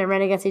every candidate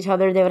ran against each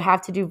other, they would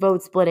have to do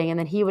vote splitting, and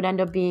then he would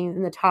end up being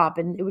in the top,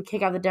 and it would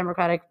kick out the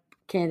Democratic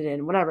candidate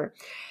and whatever.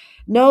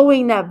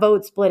 Knowing that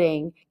vote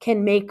splitting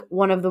can make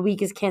one of the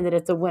weakest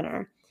candidates a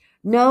winner.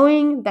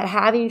 Knowing that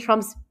having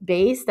Trump's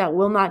base that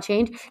will not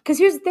change. Because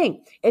here's the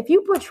thing. If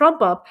you put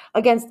Trump up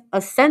against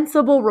a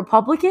sensible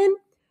Republican,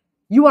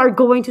 you are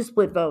going to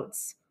split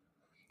votes.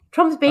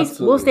 Trump's base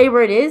will stay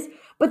where it is,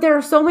 but there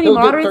are so many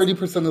moderates.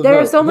 30% of the vote. There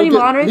are so many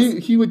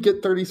moderates. He would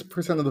get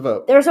 30% of the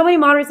vote. There are so many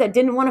moderates that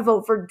didn't want to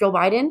vote for Joe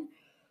Biden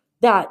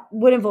that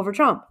wouldn't vote for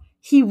Trump.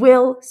 He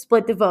will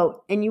split the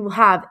vote, and you will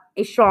have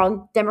a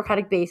strong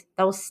Democratic base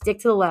that will stick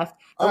to the left.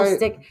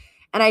 And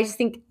I just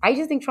think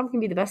Trump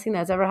can be the best thing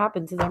that's ever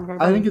happened to the Democratic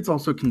Party. I think it's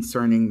also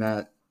concerning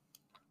that.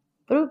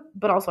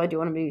 But also, I do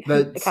want to be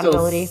that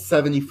accountability. Still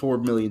 74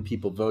 million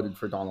people voted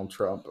for Donald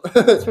Trump.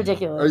 It's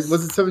ridiculous.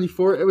 Was it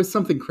 74? It was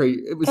something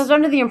crazy. It was because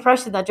under the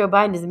impression that Joe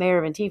Biden is the mayor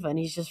of Antifa, and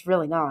he's just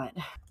really not.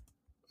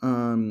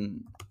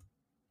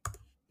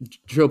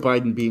 Joe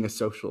Biden being a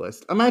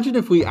socialist. Imagine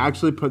if we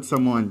actually put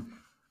someone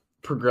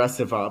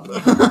progressive up.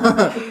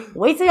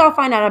 Wait till y'all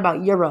find out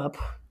about Europe.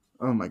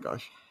 Oh my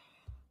gosh.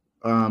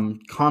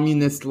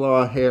 Communist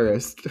law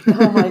Harris.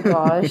 Oh my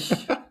gosh.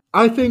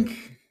 I think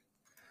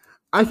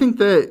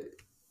that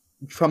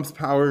Trump's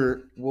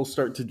power will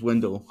start to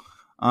dwindle.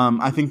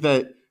 I think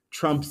that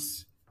Trump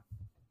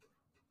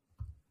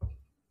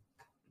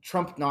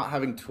not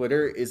having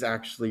Twitter is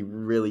actually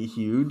really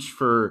huge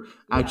for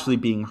actually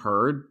being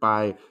heard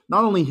by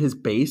not only his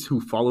base who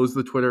follows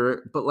the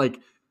Twitter, but, like,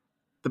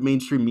 the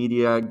mainstream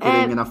media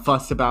getting in a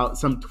fuss about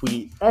some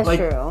tweet. That's like,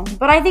 true.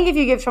 But I think if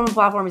you give Trump a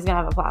platform, he's going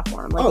to have a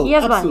platform. Like, he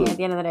has money at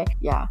the end of the day.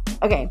 Yeah.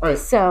 Okay. All right.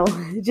 So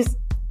just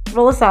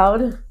roll us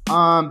out.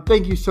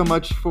 Thank you so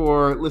much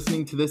for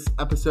listening to this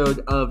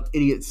episode of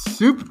Idiot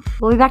Soup.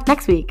 We'll be back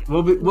next week.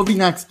 We'll be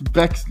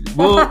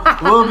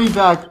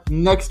back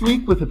next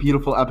week with a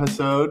beautiful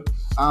episode.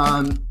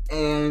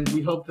 And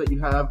we hope that you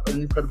have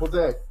an incredible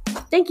day.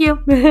 Thank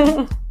you.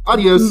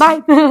 Adios.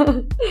 Bye.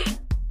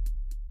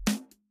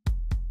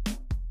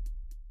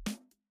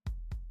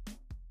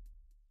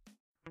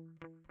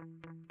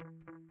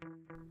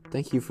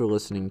 Thank you for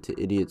listening to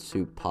Idiot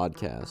Soup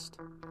Podcast.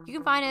 You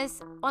can find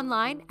us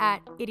online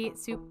at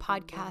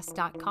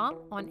idiotsouppodcast.com,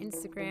 on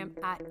Instagram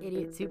at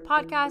Idiot Soup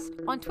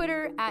Podcast, on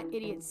Twitter at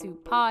Idiot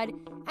Soup Pod,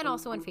 and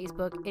also on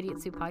Facebook,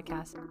 Idiot Soup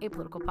Podcast, a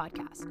political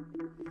podcast.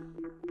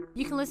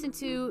 You can listen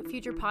to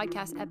future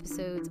podcast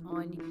episodes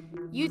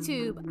on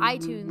YouTube,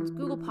 iTunes,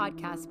 Google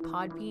Podcasts,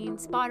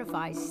 Podbean,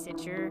 Spotify,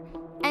 Stitcher,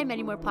 and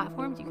many more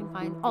platforms. You can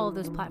find all of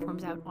those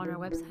platforms out on our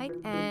website,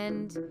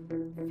 and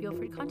feel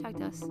free to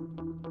contact us.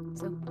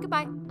 So,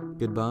 goodbye.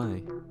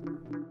 Goodbye.